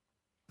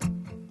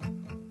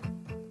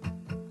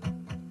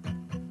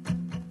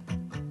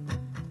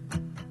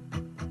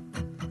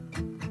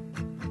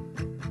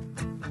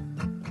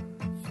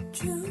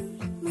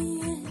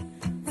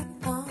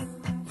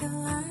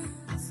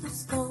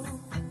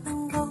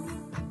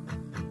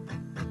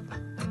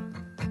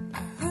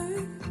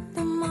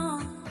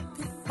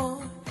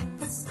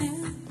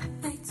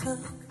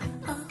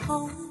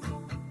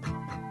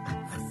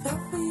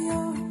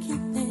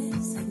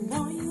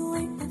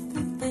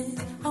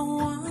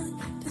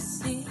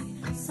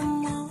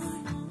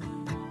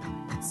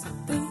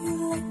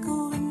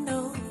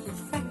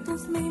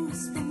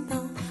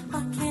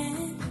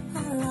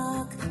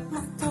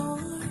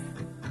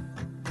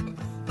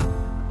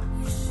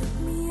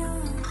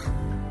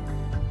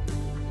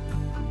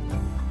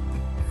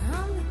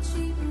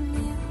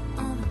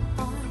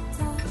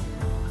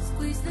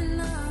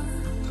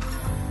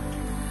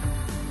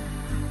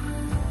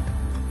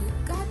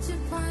 Got your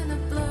pint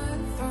of blood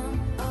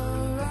from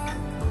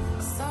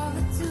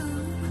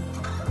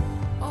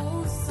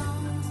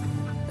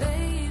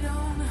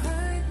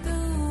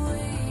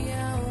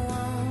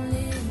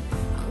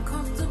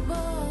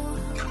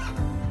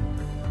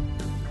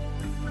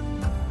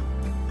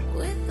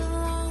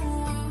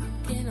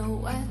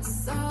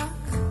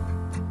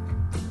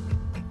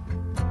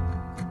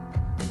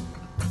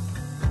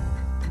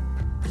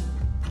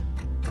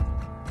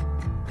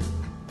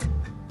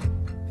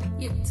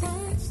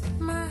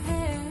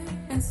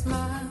and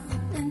smile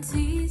and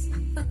tease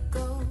a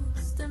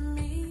ghost of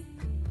me.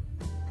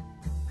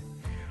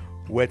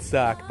 Wet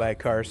Sock by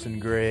Carson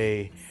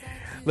Gray.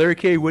 Larry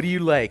K., what do you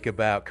like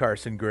about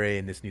Carson Gray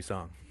in this new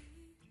song?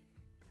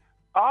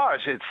 Oh,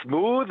 it's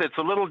smooth. It's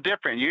a little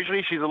different.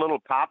 Usually she's a little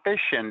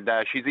popish, and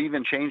she's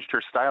even changed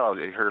her style.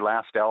 Her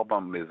last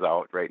album is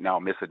out right now,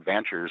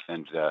 Misadventures,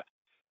 and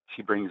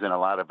she brings in a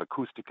lot of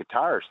acoustic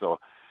guitar. So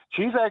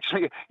she's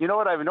actually, you know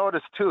what I've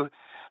noticed too,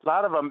 a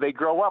lot of them, they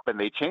grow up and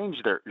they change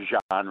their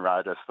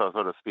genre, so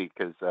to speak,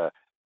 because,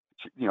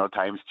 you know,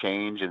 times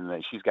change,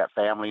 and she's got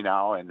family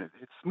now, and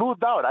it's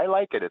smoothed out. I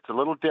like it. It's a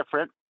little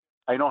different.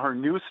 I know her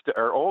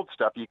her old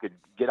stuff, you could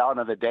get out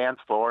on the dance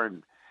floor,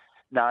 and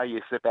now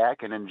you sit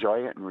back and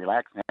enjoy it and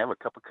relax and have a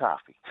cup of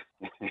coffee.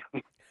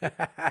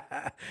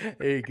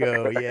 There you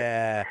go.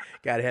 Yeah.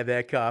 Got to have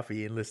that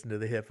coffee and listen to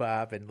the hip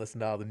hop and listen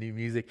to all the new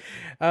music.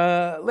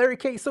 Larry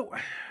K., so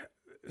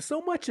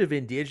much of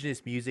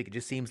indigenous music, it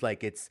just seems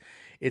like it's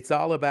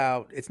all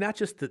about, it's not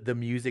just the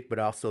music, but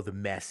also the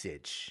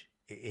message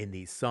in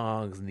these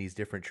songs and these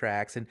different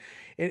tracks.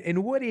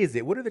 And what is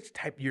it? What are the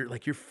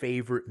your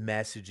favorite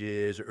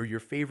messages or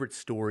your favorite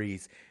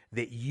stories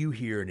that you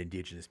hear in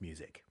indigenous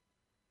music?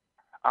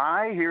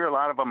 I hear a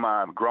lot of them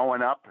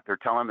growing up. They're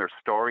telling their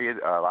story.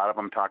 A lot of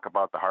them talk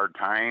about the hard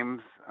times.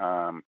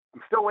 I'm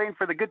still waiting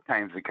for the good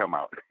times to come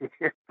out.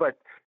 But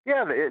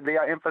yeah, they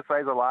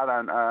emphasize a lot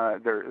on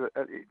the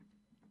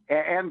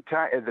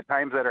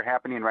times that are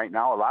happening right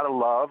now. A lot of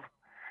love,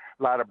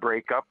 a lot of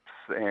breakups,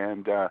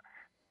 and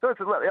so it's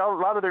a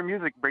lot of their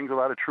music brings a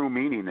lot of true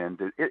meaning. And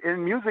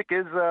music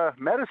is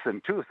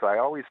medicine too. So I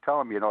always tell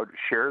them, you know,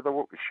 share it.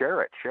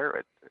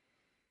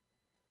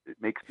 It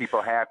makes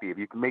people happy. If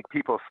you can make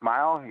people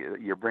smile,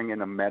 you're bringing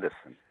them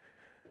medicine.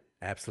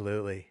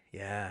 Absolutely.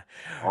 Yeah.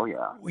 Oh,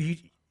 yeah.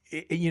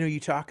 You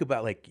talk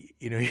about, like,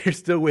 you know, you're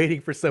still waiting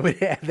for somebody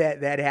to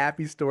have that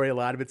happy story. A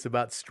lot of it's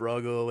about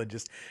struggle and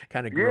just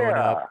kind of growing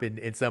up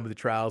in some of the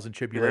trials and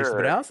tribulations. Sure.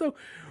 But also,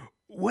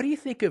 what do you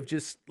think of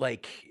just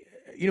like,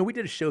 you know, we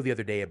did a show the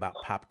other day about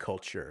pop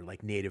culture,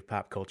 like native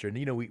pop culture. And,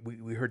 you know,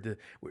 we heard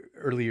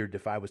earlier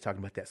Defy was talking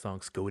about that song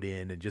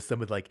Skoden and just some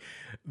of like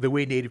the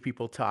way native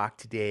people talk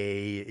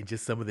today and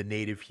just some of the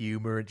native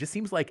humor. It just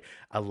seems like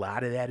a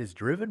lot of that is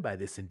driven by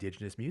this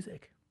indigenous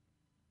music.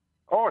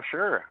 Oh,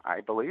 sure. I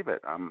believe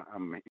it. I'm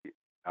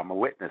a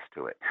witness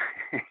to it.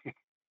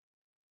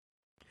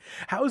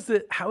 How has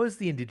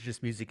the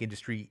indigenous music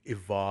industry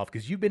evolved?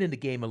 Because you've been in the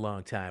game a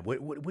long time. What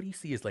do you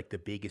see as like the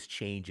biggest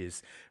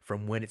changes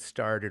from when it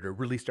started or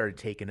really started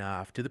taking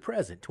off to the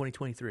present,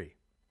 2023?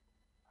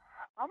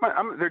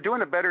 They're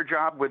doing a better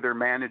job with their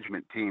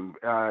management team.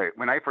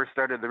 When I first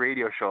started the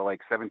radio show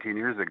like 17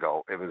 years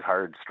ago, it was a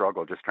hard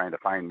struggle just trying to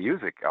find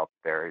music out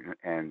there.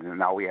 And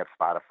now we have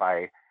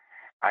Spotify,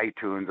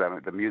 iTunes.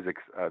 The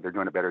music's, they're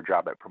doing a better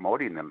job at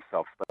promoting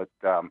themselves. But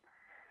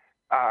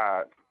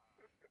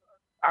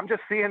I'm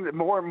just seeing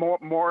more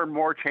and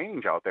more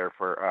change out there.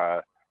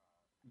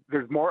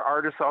 There's more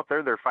artists out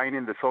there. They're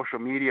finding the social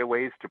media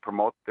ways to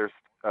promote their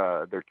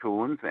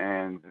tunes,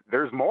 and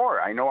there's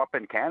more. I know up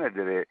in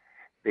Canada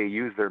they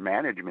use their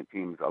management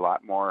teams a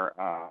lot more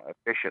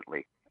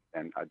efficiently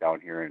than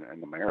down here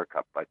in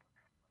America. But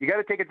you got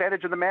to take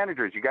advantage of the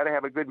managers. You got to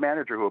have a good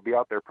manager who will be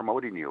out there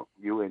promoting you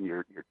and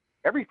your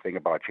everything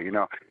about you, you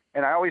know.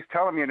 And I always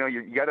tell them, you know,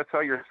 you got to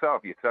sell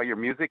yourself. You sell your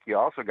music. You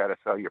also got to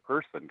sell your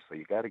person. So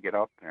you got to get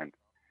out there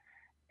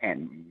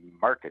and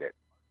market it.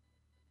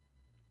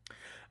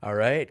 All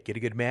right. Get a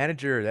good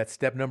manager. That's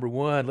step number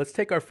one. Let's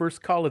take our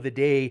first call of the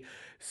day.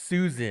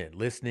 Susan,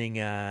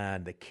 listening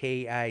on the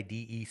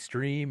KIDE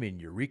stream in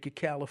Eureka,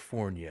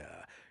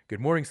 California. Good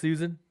morning,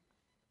 Susan.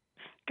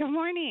 Good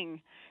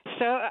morning.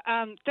 So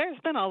there's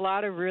been a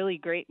lot of really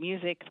great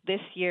music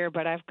this year,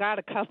 but I've got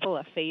a couple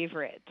of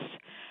favorites.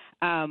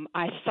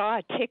 I saw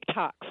a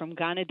TikTok from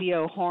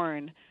Ganadio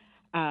Horn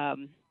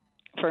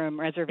from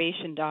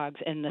Reservation Dogs,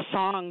 and the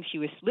song she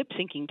was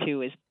lip-syncing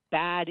to is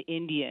Bad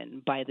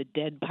Indian by the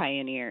Dead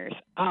Pioneers.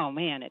 Oh,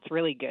 man, it's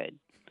really good.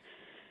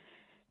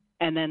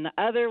 And then the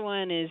other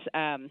one is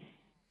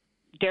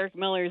Derek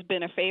Miller's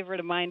been a favorite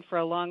of mine for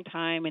a long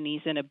time, and he's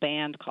in a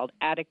band called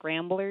Attic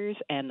Ramblers,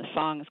 and the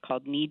song is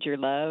called Need Your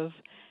Love,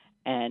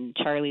 and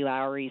Charlie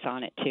Lowry's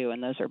on it too,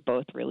 and those are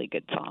both really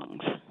good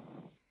songs.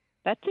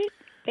 That's it.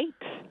 Thanks.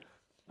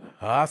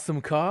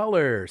 Awesome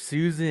caller.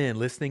 Susan,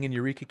 listening in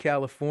Eureka,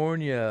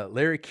 California.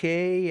 Larry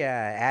K.,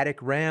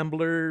 Attic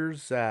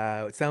Ramblers.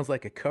 It sounds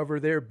like a cover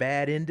there,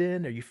 Bad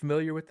Indian. Are you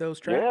familiar with those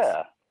tracks?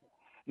 Yeah.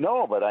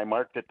 No, but I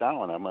marked it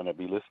down. I'm going to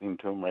be listening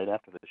to them right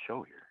after the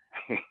show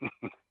here.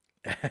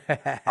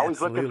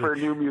 Always looking for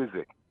new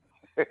music.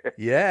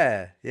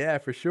 Yeah,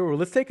 for sure. Well,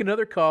 let's take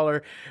another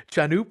caller,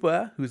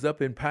 Chanupa, who's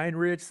up in Pine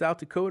Ridge, South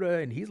Dakota,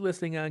 and he's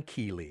listening on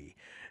Keeley.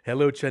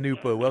 Hello,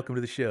 Chanupa. Welcome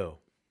to the show.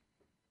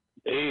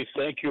 Hey,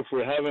 thank you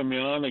for having me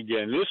on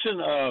again. Listen,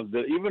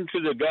 even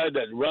to the guy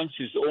that runs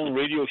his own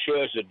radio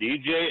show as a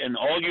DJ and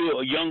all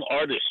you young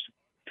artists,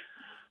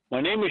 my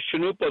name is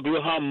Chanupa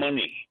Duha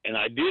Money, and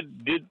I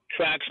did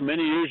tracks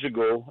many years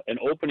ago and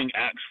opening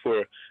acts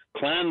for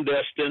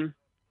Clandestine,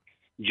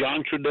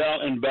 John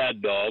Trudell and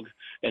Bad Dog,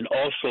 and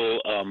also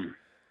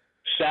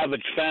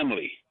Savage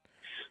Family.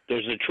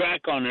 There's a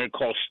track on there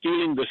called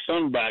Stealing the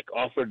Sun Back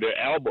off of their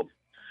album.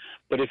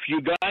 But if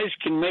you guys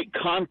can make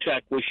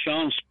contact with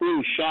Sean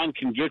Spruce, Sean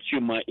can get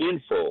you my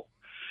info.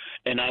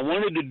 And I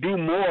wanted to do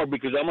more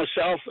because I'm a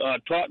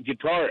self-taught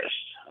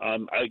guitarist.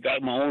 I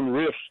got my own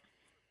riffs.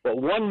 But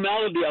one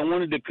melody I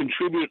wanted to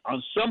contribute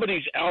on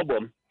somebody's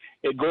album,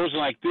 it goes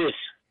like this.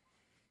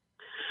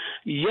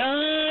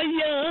 Ya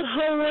ya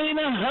Hawaii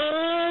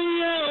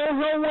ha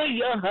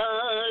Hawaii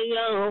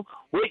ha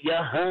with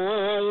ya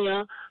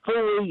ha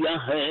Hawaii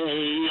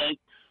ha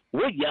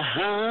with ya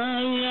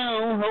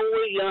ha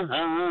Hawaii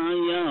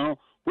ha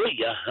with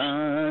ya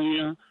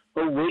ha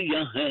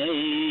Hawaii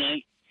ha.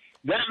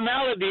 That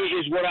melody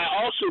is what I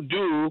also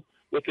do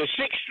with the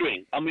six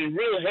string. I mean,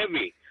 real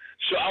heavy.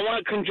 So I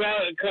want to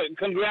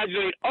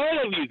congratulate all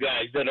of you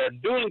guys that are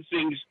doing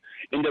things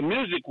in the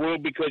music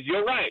world, because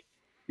you're right.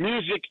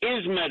 Music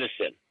is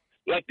medicine.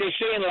 Like they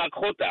say in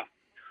Lakota.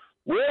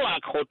 Wo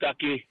Lakota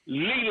ki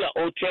lila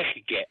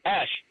otechike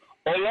ash.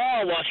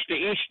 Ola washte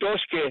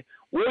istoske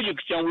wo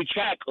yukchan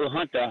wichak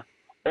uhanta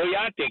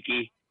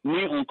oyateki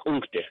ni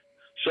unkte.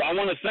 So I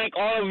want to thank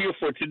all of you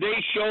for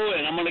today's show,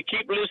 and I'm going to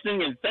keep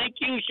listening. And thank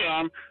you,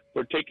 Sean,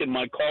 for taking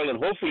my call,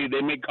 and hopefully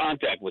they make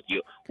contact with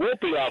you.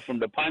 Wopila from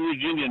the Pine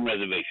Ridge Indian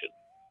Reservation.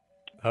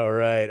 All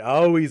right.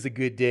 Always a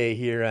good day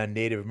here on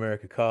Native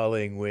America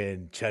Calling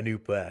when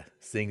Chanupa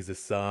sings a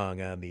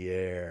song on the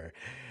air.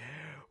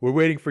 We're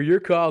waiting for your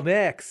call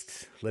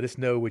next. Let us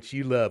know what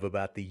you love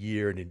about the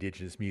year in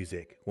Indigenous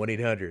music.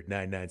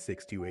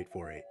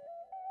 1-800-996-2848.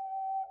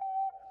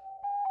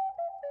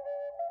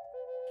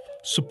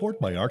 Support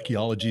by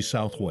Archaeology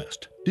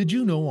Southwest. Did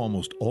you know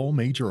almost all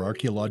major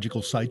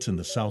archaeological sites in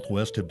the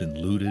Southwest have been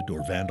looted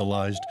or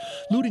vandalized?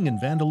 Looting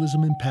and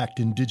vandalism impact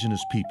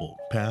Indigenous people,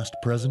 past,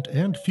 present,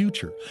 and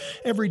future.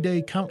 Every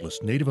day, countless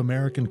Native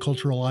American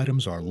cultural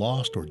items are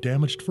lost or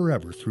damaged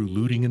forever through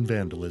looting and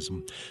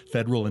vandalism.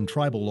 Federal and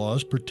tribal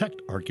laws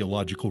protect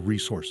archaeological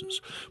resources.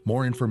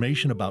 More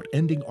information about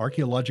ending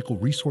archaeological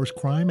resource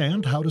crime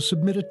and how to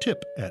submit a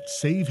tip at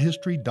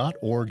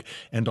savehistory.org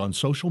and on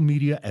social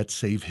media at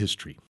Save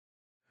History.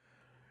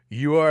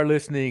 You are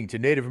listening to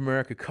Native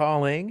America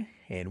Calling,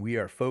 and we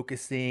are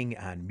focusing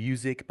on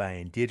music by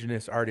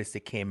Indigenous artists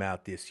that came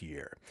out this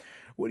year.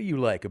 What do you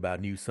like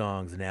about new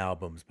songs and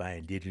albums by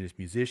Indigenous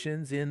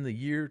musicians in the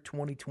year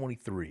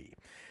 2023?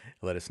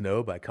 Let us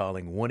know by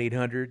calling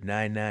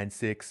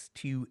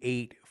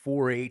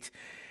 1-800-996-2848.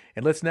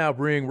 And let's now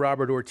bring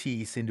Robert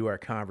Ortiz into our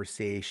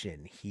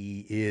conversation.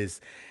 He is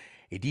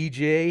a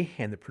DJ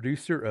and the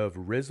producer of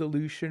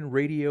Resolution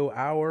Radio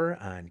Hour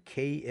on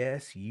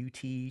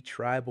KSUT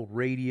Tribal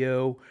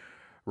Radio.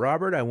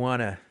 Robert, I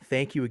want to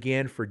thank you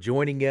again for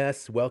joining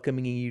us,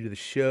 welcoming you to the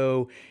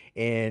show.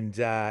 And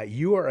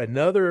you are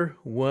another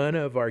one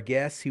of our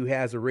guests who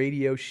has a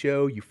radio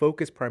show. You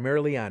focus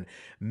primarily on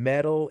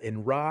metal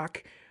and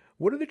rock.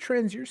 What are the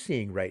trends you're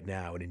seeing right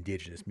now in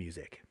Indigenous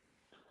music?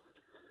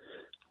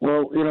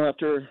 Well,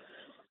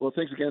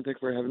 thanks again. Thanks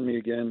for having me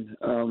again.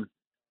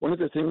 One of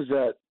the things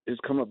that has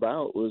come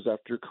about was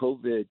after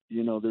COVID,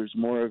 there's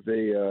more of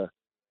a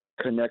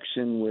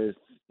connection with,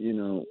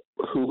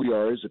 who we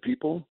are as a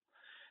people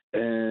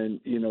and,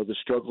 the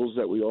struggles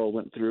that we all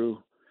went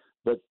through.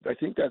 But I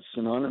think that's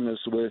synonymous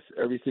with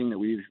everything that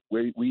we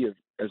have,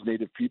 as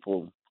Native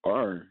people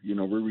are.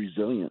 We're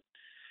resilient.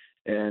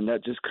 And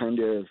that just kind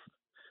of,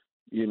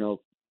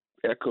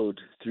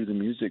 echoed through the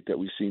music that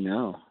we see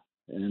now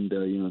and,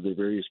 the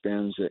various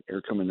bands that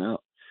are coming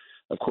out.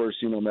 Of course,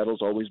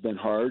 metal's always been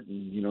hard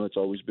and, it's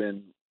always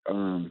been,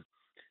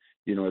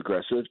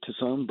 aggressive to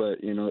some, but,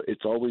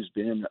 it's always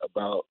been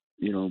about,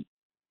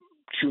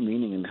 true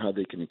meaning and how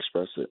they can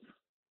express it.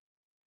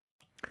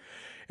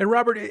 And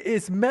Robert,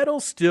 is metal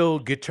still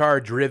guitar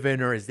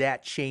driven, or is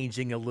that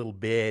changing a little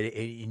bit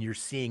and you're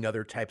seeing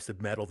other types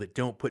of metal that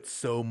don't put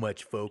so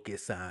much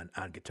focus on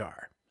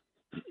guitar?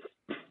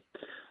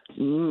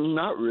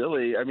 Not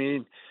really. I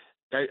mean,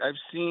 I've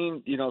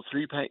seen,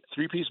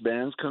 three-piece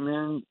bands come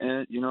in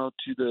and,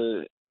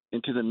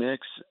 into the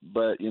mix,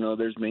 but,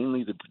 there's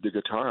mainly the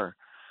guitar.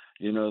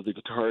 The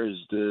guitar is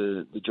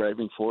the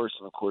driving force,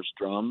 and of course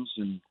drums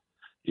and,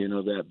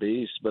 that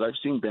bass. But I've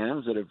seen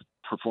bands that have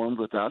performed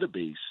without a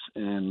bass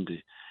and,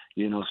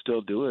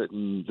 still do it.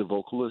 And the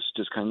vocalists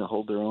just kind of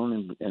hold their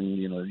own and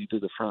either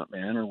the front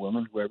man or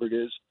woman, whoever it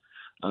is,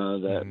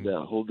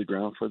 that hold the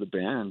ground for the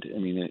band. I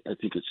mean, I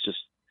think it's just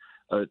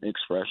an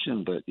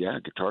expression, but yeah,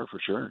 guitar for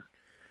sure.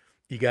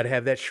 You got to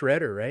have that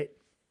shredder, right?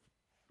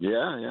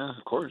 Yeah,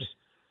 of course.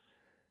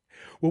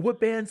 Well, what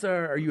bands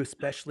are you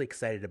especially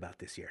excited about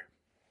this year?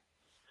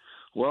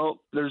 Well,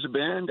 there's a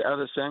band out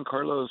of San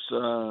Carlos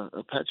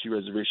Apache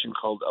Reservation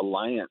called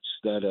Alliance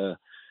that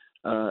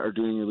are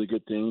doing really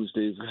good things.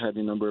 They've had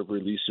a number of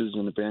releases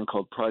in a band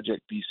called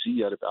Project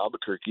BC out of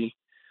Albuquerque.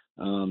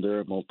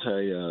 They're a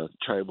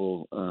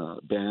multi-tribal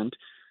band,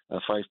 a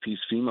 5-piece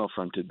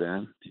female-fronted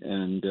band.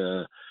 And,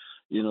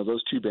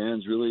 those two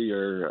bands really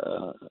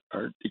are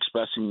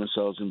expressing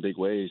themselves in big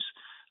ways.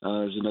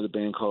 There's another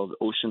band called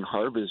Ocean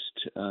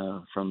Harvest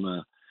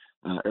from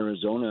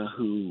Arizona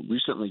who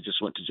recently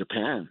just went to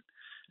Japan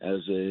as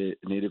a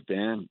native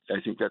band.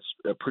 I think that's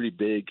a pretty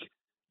big,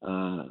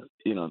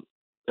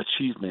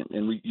 achievement.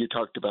 And you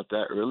talked about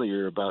that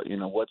earlier about,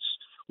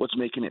 what's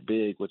making it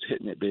big, what's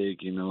hitting it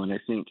big, and I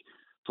think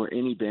for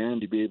any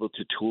band to be able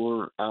to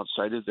tour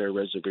outside of their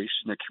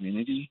reservation, their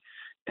community,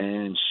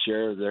 and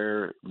share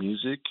their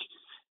music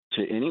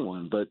to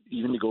anyone, but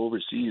even to go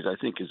overseas, I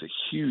think is a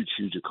huge,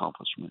 huge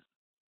accomplishment.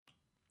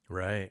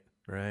 Right.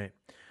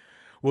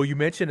 Well, you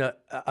mentioned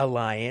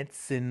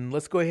Alliance, and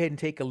let's go ahead and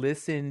take a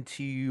listen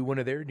to one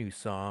of their new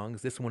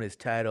songs. This one is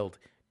titled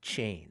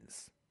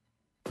Chains.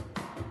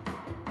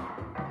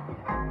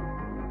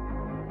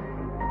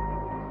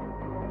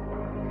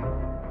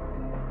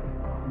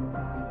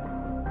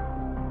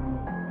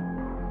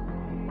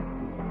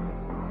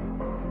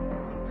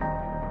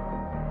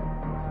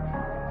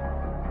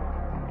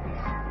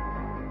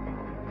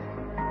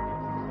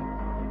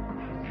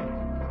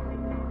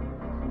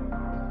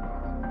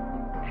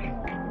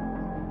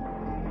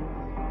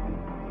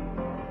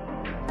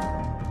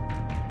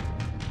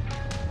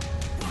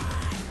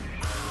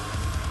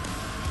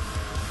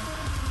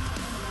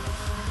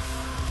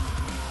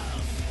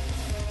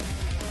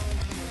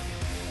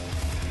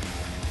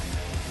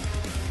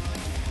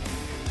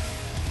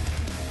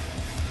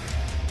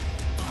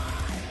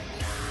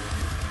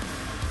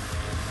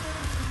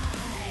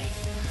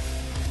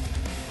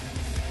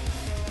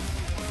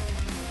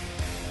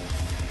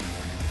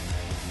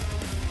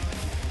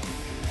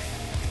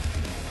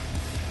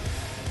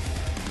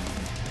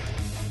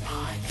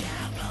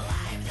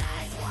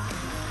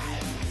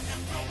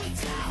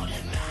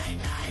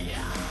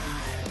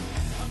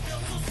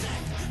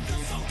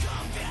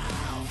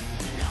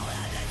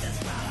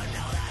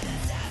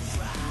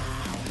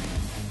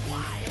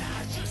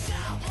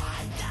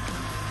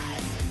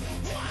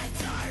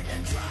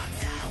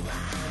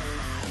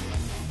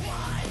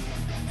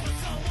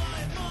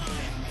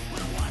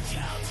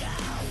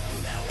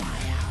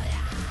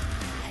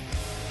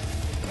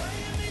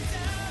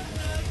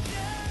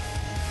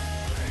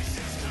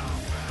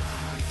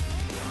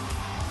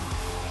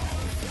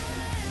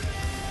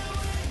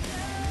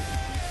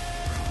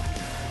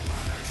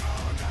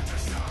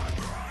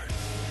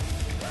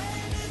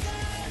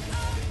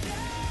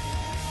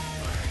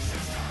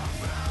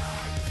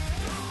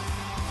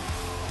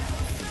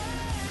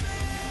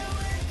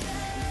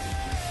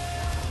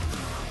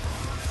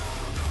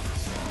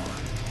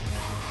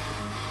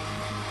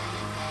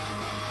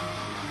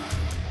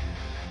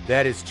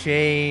 That is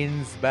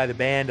Chains by the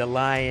band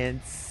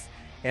Alliance.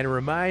 And a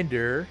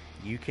reminder,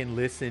 you can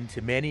listen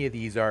to many of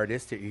these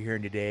artists that you're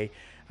hearing today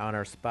on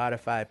our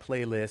Spotify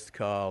playlist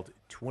called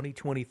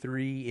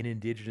 2023 in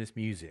Indigenous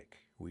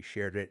Music. We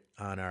shared it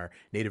on our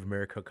Native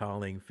America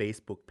Calling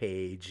Facebook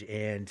page.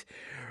 And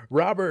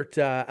Robert,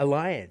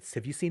 Alliance,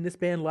 have you seen this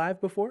band live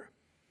before?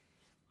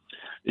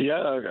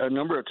 Yeah, a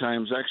number of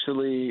times.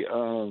 Actually,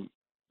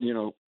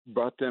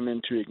 brought them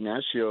into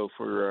Ignacio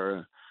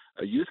for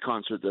a youth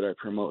concert that I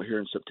promote here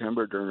in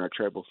September during our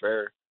tribal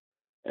fair.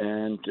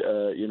 And,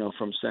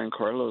 from San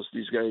Carlos,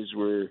 these guys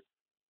were,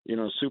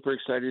 super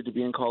excited to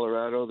be in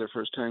Colorado, their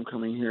first time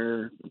coming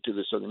here to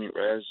the Southern Ute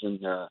Res. And,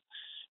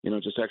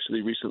 just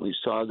actually recently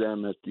saw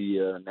them at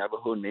the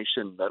Navajo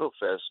Nation Metal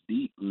Fest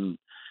beat in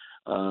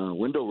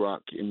Window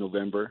Rock in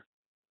November.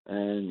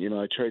 And,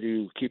 I try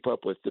to keep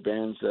up with the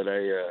bands that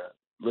I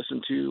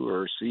listen to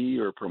or see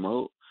or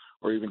promote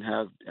or even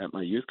have at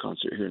my youth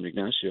concert here in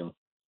Ignacio.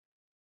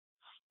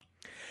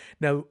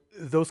 Now,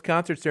 those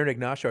concerts there in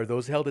Ignacio, are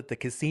those held at the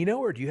casino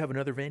or do you have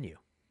another venue?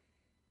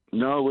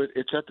 No,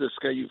 it's at the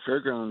Sky Ute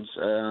Fairgrounds.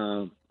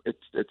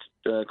 It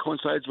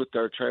coincides with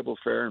our tribal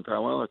fair in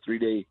Powell, a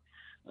 3-day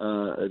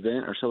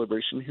event or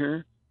celebration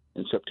here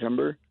in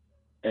September.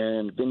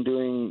 And been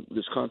doing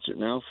this concert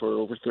now for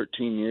over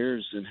 13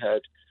 years and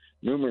had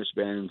numerous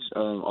bands,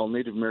 all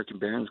Native American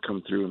bands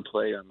come through and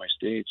play on my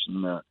stage.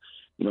 And,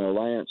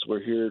 Alliance were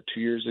here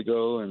 2 years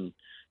ago and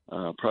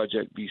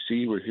Project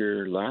BC were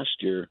here last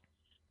year.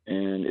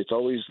 And it's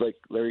always like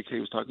Larry K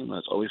was talking about,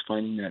 it's always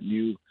finding that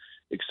new,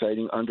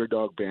 exciting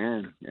underdog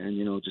band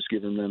and, just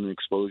giving them an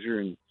exposure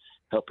and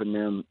helping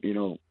them,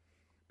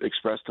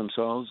 express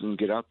themselves and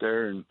get out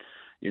there and,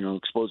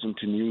 expose them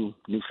to new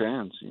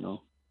fans,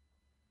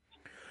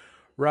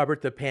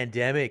 Robert, the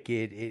pandemic,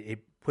 it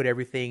put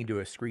everything to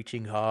a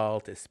screeching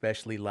halt,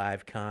 especially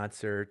live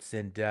concerts.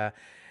 And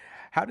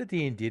how did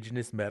the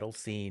indigenous metal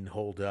scene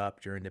hold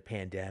up during the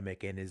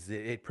pandemic? And is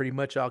it pretty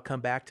much all come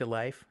back to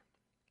life?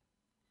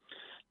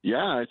 Yeah,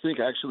 I think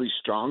actually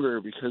stronger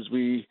because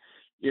we,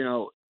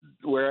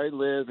 where I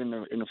live in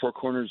the Four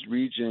Corners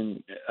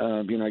region,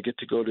 I get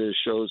to go to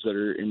shows that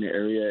are in the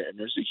area, and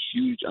there's a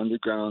huge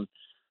underground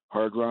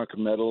hard rock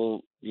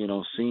metal,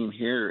 scene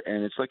here,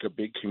 and it's like a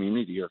big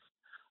community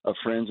of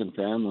friends and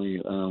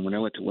family. When I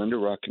went to Window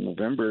Rock in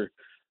November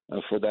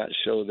for that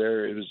show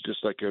there, it was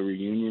just like a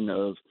reunion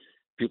of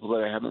people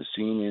that I haven't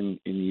seen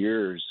in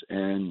years,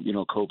 and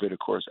COVID, of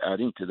course,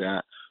 adding to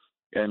that.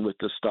 And with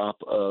the stop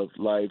of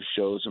live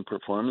shows and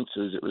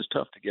performances, it was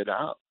tough to get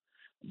out.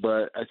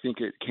 but I think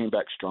it came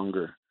back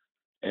stronger.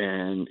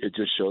 And it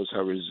just shows how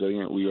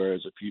resilient we are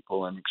as a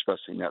people, and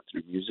expressing that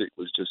through music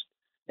was just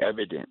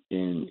evident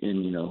in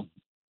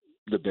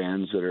the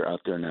bands that are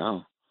out there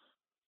now.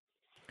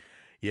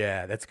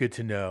 Yeah, that's good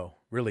to know.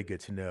 Really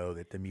good to know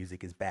that the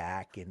music is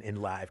back and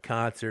in live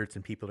concerts,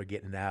 and people are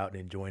getting out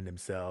and enjoying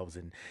themselves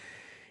and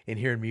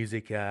hearing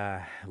music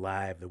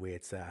live the way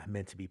it's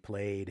meant to be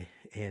played.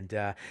 And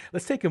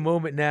let's take a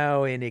moment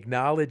now and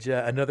acknowledge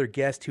another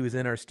guest who is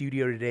in our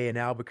studio today in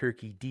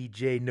Albuquerque,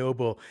 DJ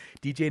Noble.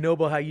 DJ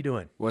Noble, how you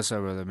doing? What's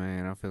up, brother,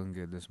 man? I'm feeling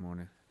good this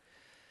morning.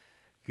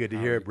 Good to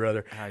hear it,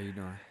 brother. How you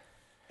doing?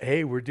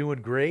 Hey, we're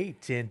doing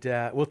great. And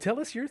well, tell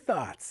us your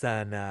thoughts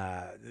on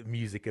the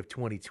music of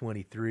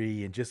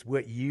 2023 and just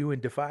what you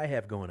and Defy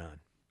have going on.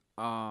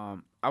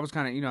 I was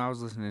kind of, I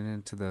was listening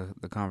into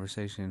the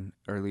conversation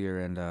earlier,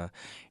 and,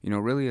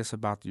 really it's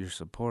about your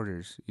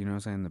supporters, you know what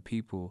I'm saying? The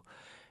people,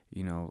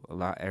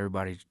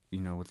 everybody,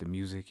 with the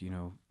music,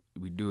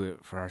 we do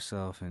it for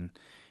ourselves, and,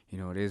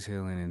 it is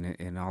healing,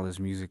 and all this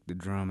music, the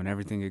drum and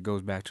everything, it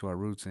goes back to our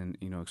roots and,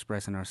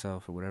 expressing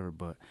ourselves or whatever.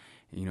 But,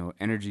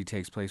 energy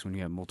takes place when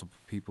you have multiple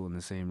people in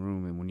the same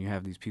room. And when you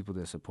have these people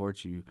that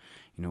support you,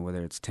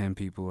 whether it's 10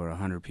 people or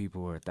 100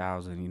 people or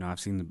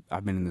 1,000,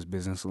 I've been in this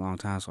business a long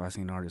time, so I've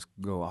seen artists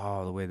go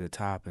all the way to the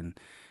top, and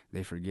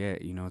they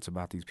forget, it's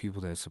about these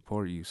people that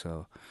support you.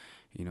 So,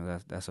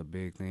 that's a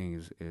big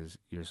thing is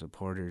your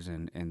supporters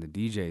and the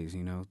DJs.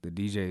 The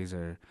DJs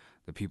are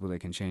the people that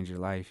can change your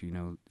life.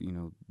 You're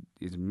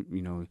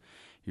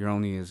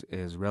only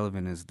as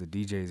relevant as the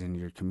DJs in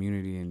your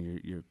community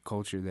and your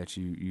culture that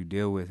you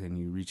deal with and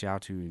you reach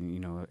out to.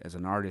 And as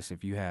an artist,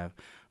 if you have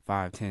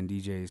 5, 10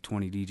 DJs,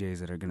 20 DJs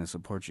that are going to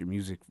support your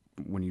music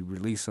when you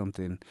release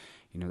something,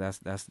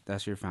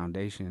 that's your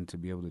foundation to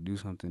be able to do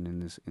something in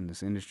this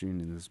industry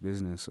and in this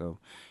business. So,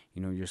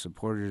 your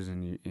supporters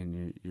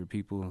and your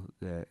people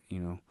that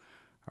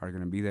are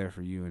going to be there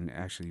for you and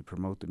actually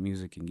promote the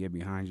music and get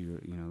behind you.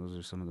 Those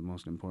are some of the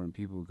most important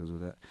people, because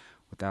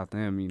without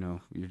them,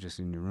 you're just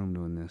in your room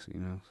doing this.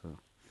 So.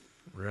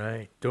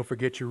 Right. Don't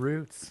forget your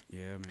roots.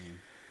 Yeah,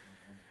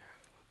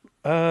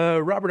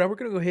 man. Robert, now we're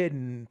going to go ahead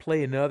and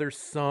play another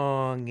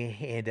song,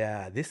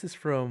 and this is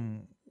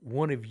from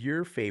one of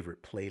your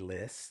favorite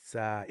playlists.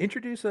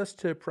 Introduce us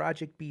to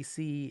Project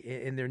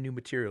BC and their new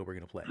material we're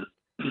going to play.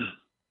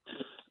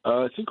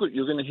 I think what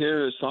you're going to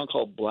hear is a song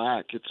called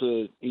Black. It's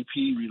an EP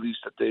release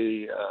that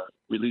they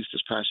released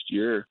this past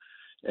year,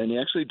 and they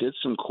actually did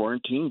some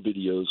quarantine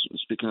videos.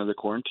 Speaking of the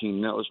quarantine,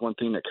 that was one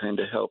thing that kind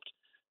of helped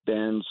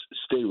bands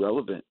stay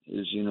relevant.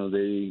 Is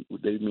they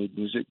made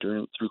music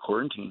through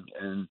quarantine,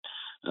 and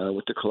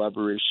with the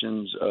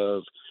collaborations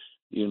of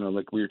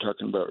like we were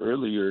talking about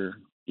earlier,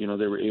 they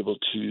were able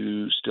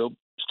to still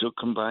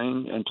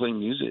combine and play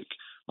music,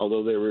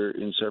 although they were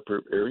in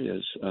separate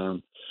areas.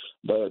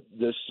 But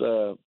this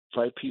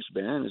 5-piece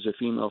band is a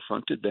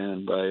female-fronted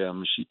band by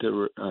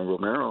Machita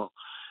Romero,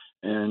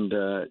 and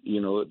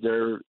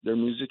their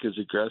music is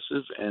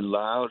aggressive and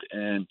loud.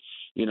 And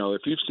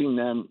if you've seen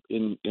them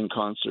in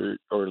concert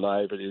or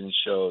live at any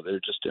show,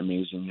 they're just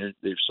amazing.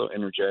 They're so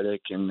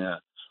energetic, and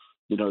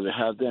to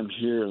have them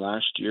here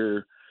last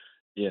year,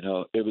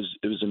 it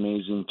was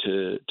amazing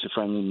to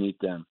finally meet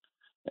them.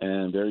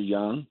 And they're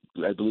young.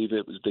 I believe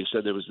they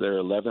said it was their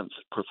 11th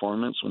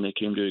performance when they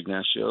came to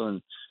Ignacio,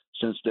 and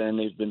since then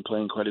they've been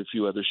playing quite a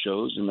few other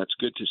shows, and that's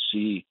good to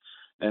see.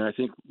 And I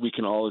think we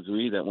can all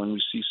agree that when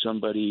we see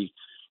somebody,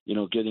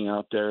 getting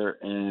out there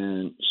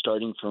and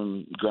starting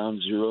from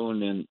ground zero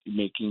and then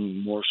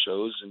making more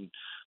shows and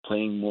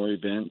playing more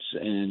events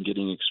and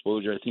getting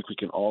exposure, I think we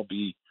can all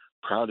be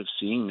proud of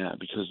seeing that,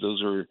 because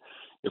those are,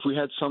 if we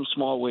had some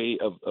small way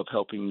of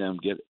helping them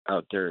get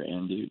out there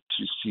and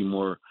to see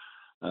more,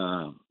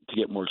 to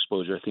get more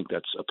exposure, I think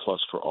that's a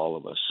plus for all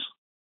of us.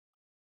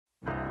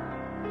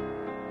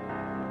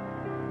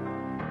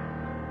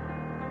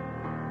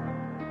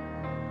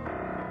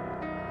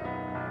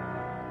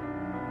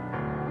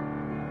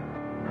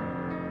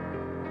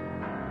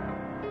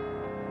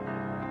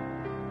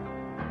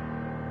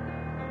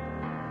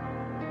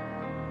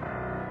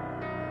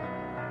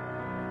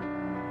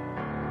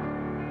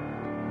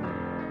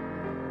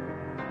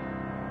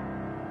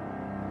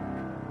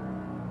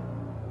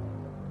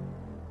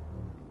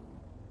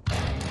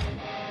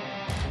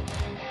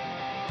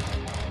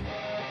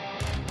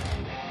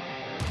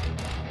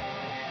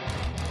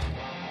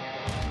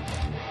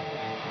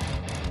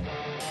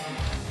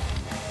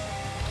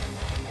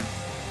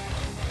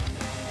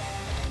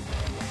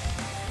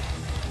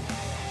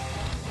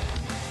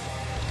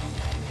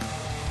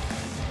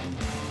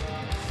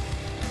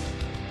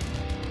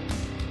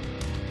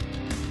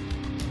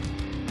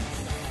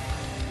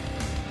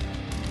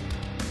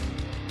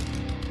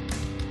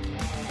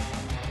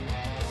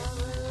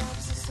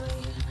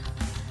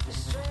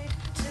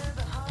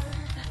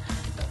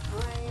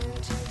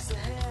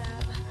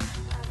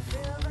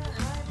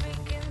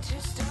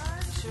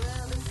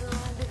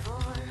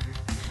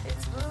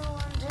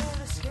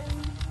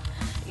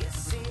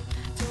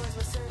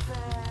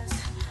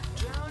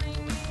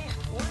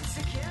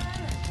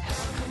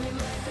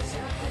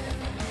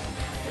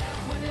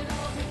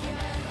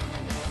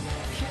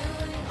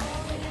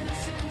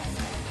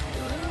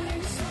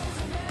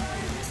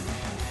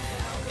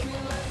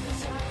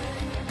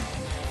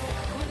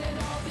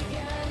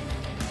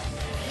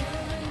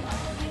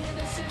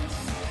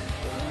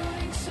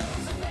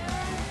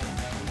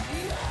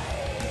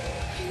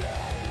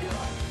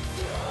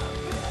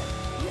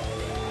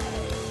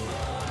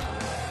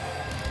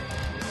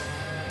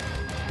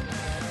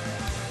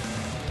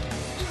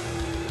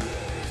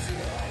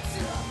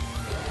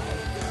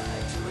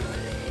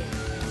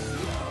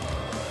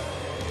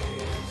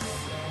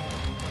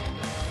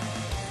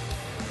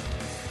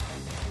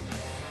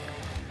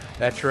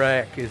 That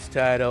track is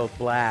titled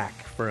Black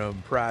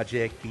from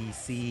Project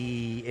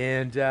BC.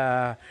 And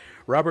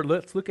Robert,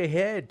 let's look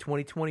ahead.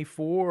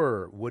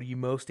 2024. What are you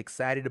most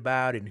excited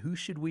about, and who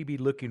should we be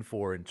looking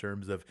for in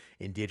terms of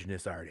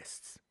Indigenous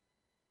artists?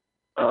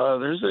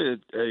 There's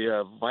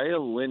a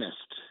violinist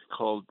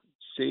called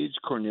Sage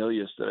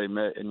Cornelius that I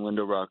met in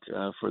Window Rock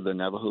for the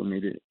Navajo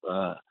Native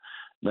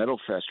Metal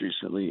Fest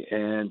recently,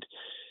 and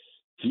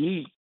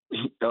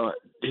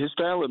his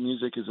style of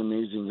music is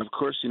amazing. Of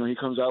course, he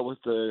comes out with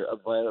a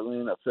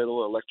violin, a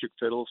fiddle, electric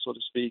fiddle, so to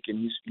speak, and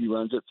he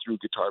runs it through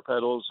guitar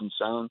pedals and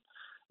sound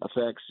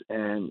effects.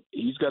 And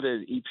he's got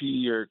an EP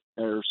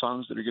or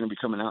songs that are going to be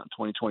coming out in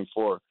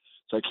 2024.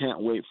 So I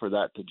can't wait for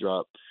that to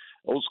drop.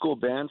 Old school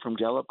band from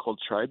Gallup called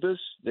Tribus.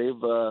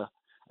 I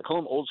call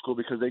them old school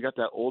because they got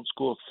that old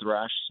school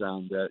thrash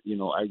sound that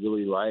I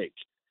really like.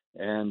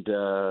 And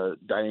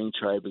Dying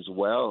Tribe as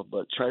well.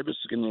 But Tribus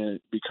is going to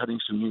be cutting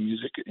some new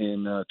music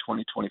in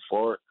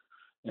 2024,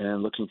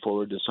 and looking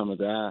forward to some of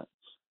that.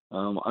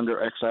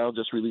 Under Exile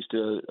just released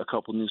a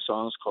couple new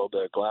songs called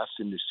Glass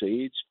into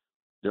Sage.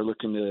 They're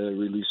looking to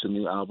release a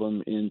new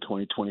album in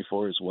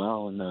 2024 as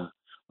well. And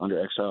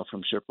Under Exile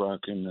from Shiprock,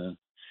 and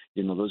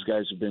those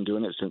guys have been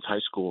doing it since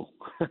high school.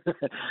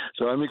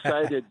 So I'm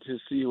excited to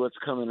see what's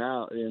coming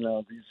out.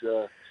 These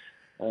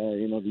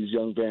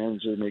young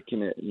bands are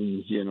making it,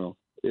 and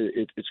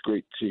it's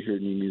great to hear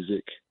new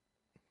music.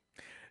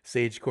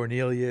 Sage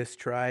Cornelius,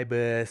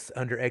 Tribus,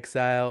 Under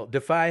Exile.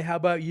 Defy, how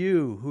about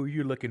you? Who are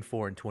you looking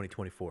for in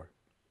 2024?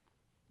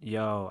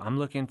 Yo, I'm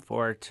looking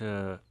forward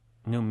to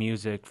new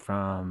music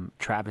from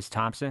Travis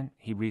Thompson.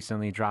 He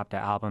recently dropped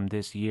an album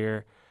this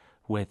year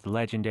with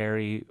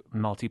legendary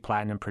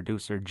multi-platinum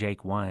producer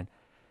Jake One,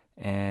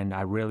 and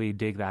I really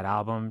dig that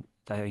album.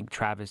 I think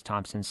Travis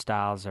Thompson's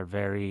styles are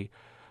very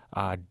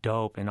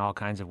dope in all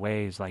kinds of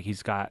ways. Like,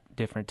 he's got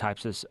different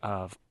types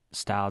of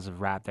styles of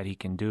rap that he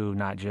can do,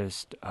 not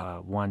just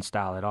one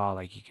style at all.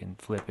 Like, he can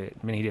flip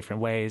it many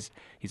different ways.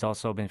 He's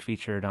also been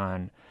featured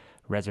on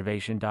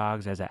Reservation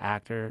Dogs as an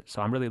actor,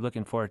 so I'm really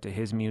looking forward to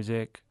his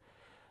music.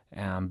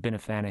 Been a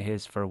fan of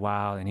his for a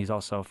while, and he's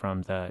also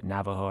from the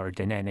Navajo, or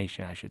Diné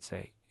Nation, I should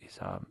say.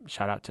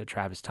 Shout out to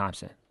Travis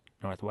Thompson,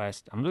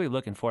 Northwest. I'm really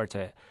looking forward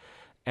to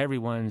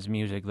everyone's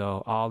music,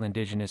 though. All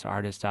Indigenous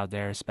artists out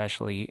there,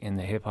 especially in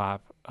the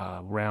hip-hop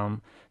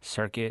realm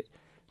circuit,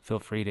 feel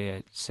free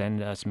to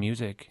send us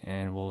music,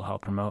 and we'll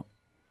help promote.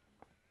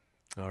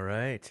 All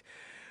right.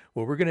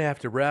 Well, we're going to have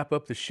to wrap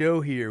up the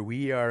show here.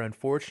 We are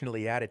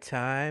unfortunately out of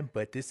time,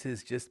 but this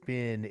has just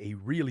been a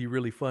really,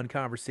 really fun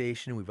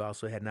conversation. We've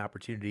also had an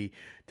opportunity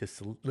to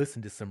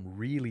listen to some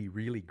really,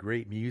 really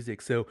great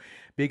music. So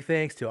big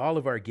thanks to all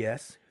of our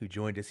guests who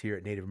joined us here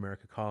at Native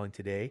America Calling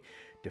today.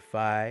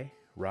 Defy,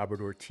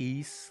 Robert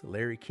Ortiz,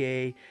 Larry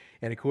K,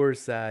 and of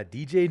course,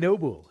 DJ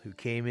Noble, who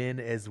came in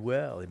as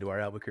well into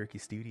our Albuquerque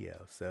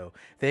studio. So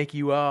thank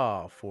you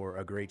all for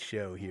a great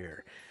show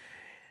here.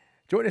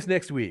 Join us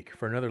next week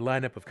for another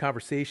lineup of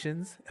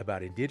conversations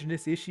about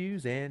Indigenous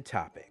issues and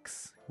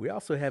topics. We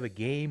also have a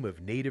game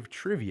of Native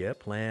trivia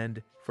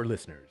planned for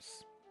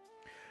listeners.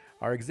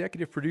 Our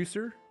executive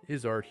producer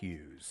is Art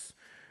Hughes.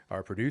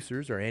 Our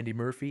producers are Andy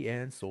Murphy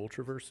and Sol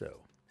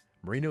Traverso.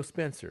 Marino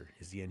Spencer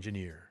is the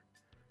engineer.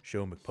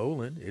 Sho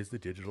McPolin is the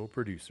digital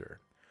producer.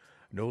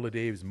 Nola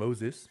Daves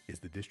Moses is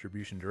the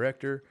distribution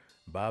director.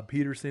 Bob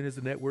Peterson is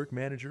the network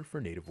manager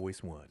for Native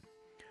Voice One.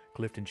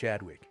 Clifton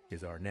Chadwick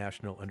is our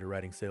National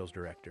Underwriting Sales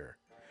Director.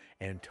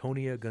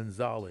 Antonia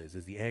Gonzalez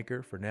is the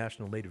anchor for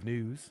National Native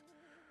News.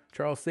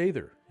 Charles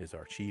Sather is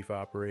our Chief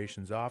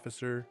Operations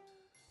Officer.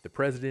 The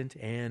President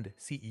and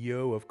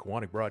CEO of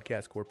Koahnic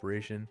Broadcast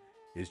Corporation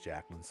is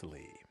Jacqueline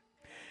Salee.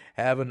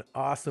 Have an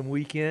awesome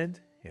weekend,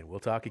 and we'll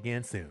talk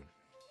again soon.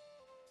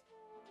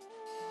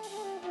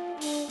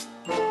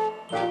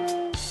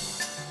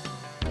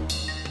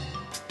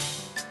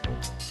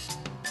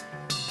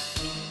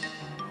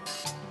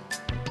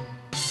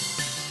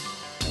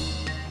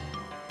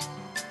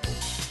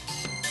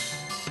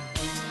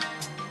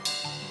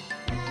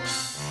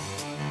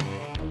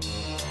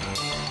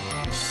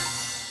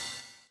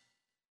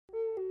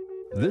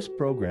 This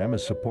program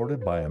is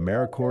supported by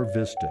AmeriCorps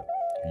Vista.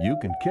 You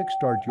can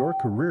kickstart your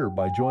career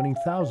by joining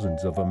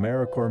thousands of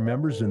AmeriCorps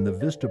members in the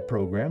VISTA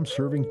program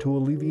serving to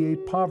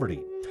alleviate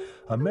poverty.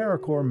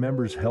 AmeriCorps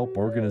members help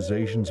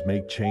organizations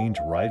make change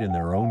right in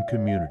their own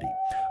community.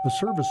 A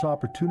service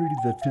opportunity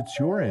that fits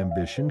your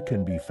ambition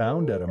can be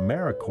found at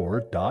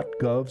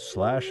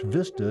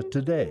americorps.gov/VISTA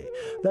today.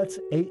 That's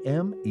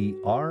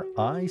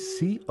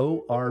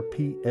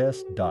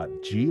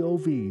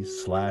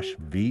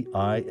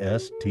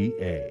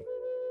AmeriCorps.gov/VISTA.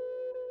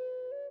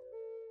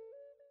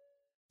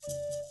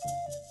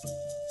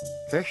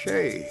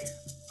 Peshe.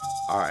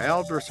 Our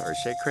elders are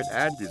sacred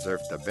and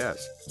deserve the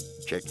best.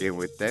 Check in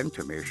with them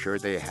to make sure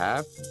they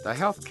have the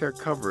healthcare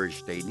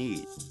coverage they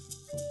need.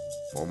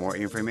 For more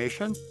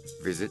information,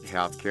 visit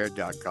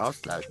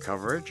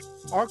healthcare.gov/coverage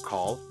or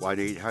call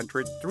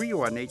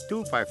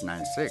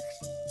 1-800-318-2596.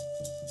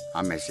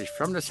 A message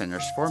from the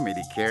Centers for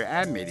Medicare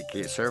and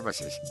Medicaid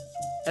Services.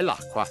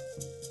 Elakwa.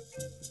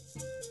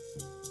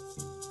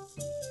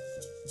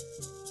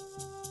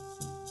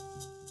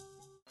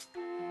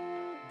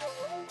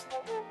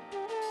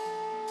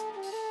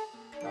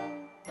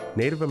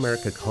 Native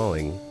America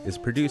Calling is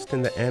produced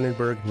in the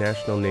Annenberg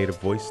National Native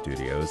Voice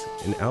Studios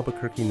in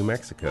Albuquerque, New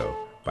Mexico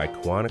by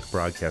Koahnic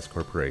Broadcast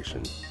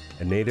Corporation,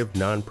 a Native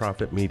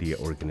nonprofit media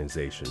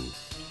organization.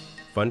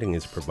 Funding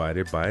is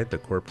provided by the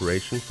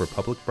Corporation for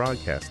Public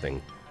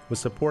Broadcasting with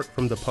support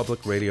from the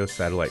Public Radio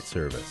Satellite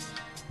Service.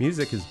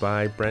 Music is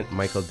by Brent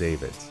Michael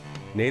Davids.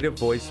 Native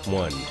Voice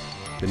One,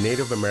 the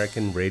Native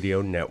American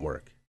Radio Network.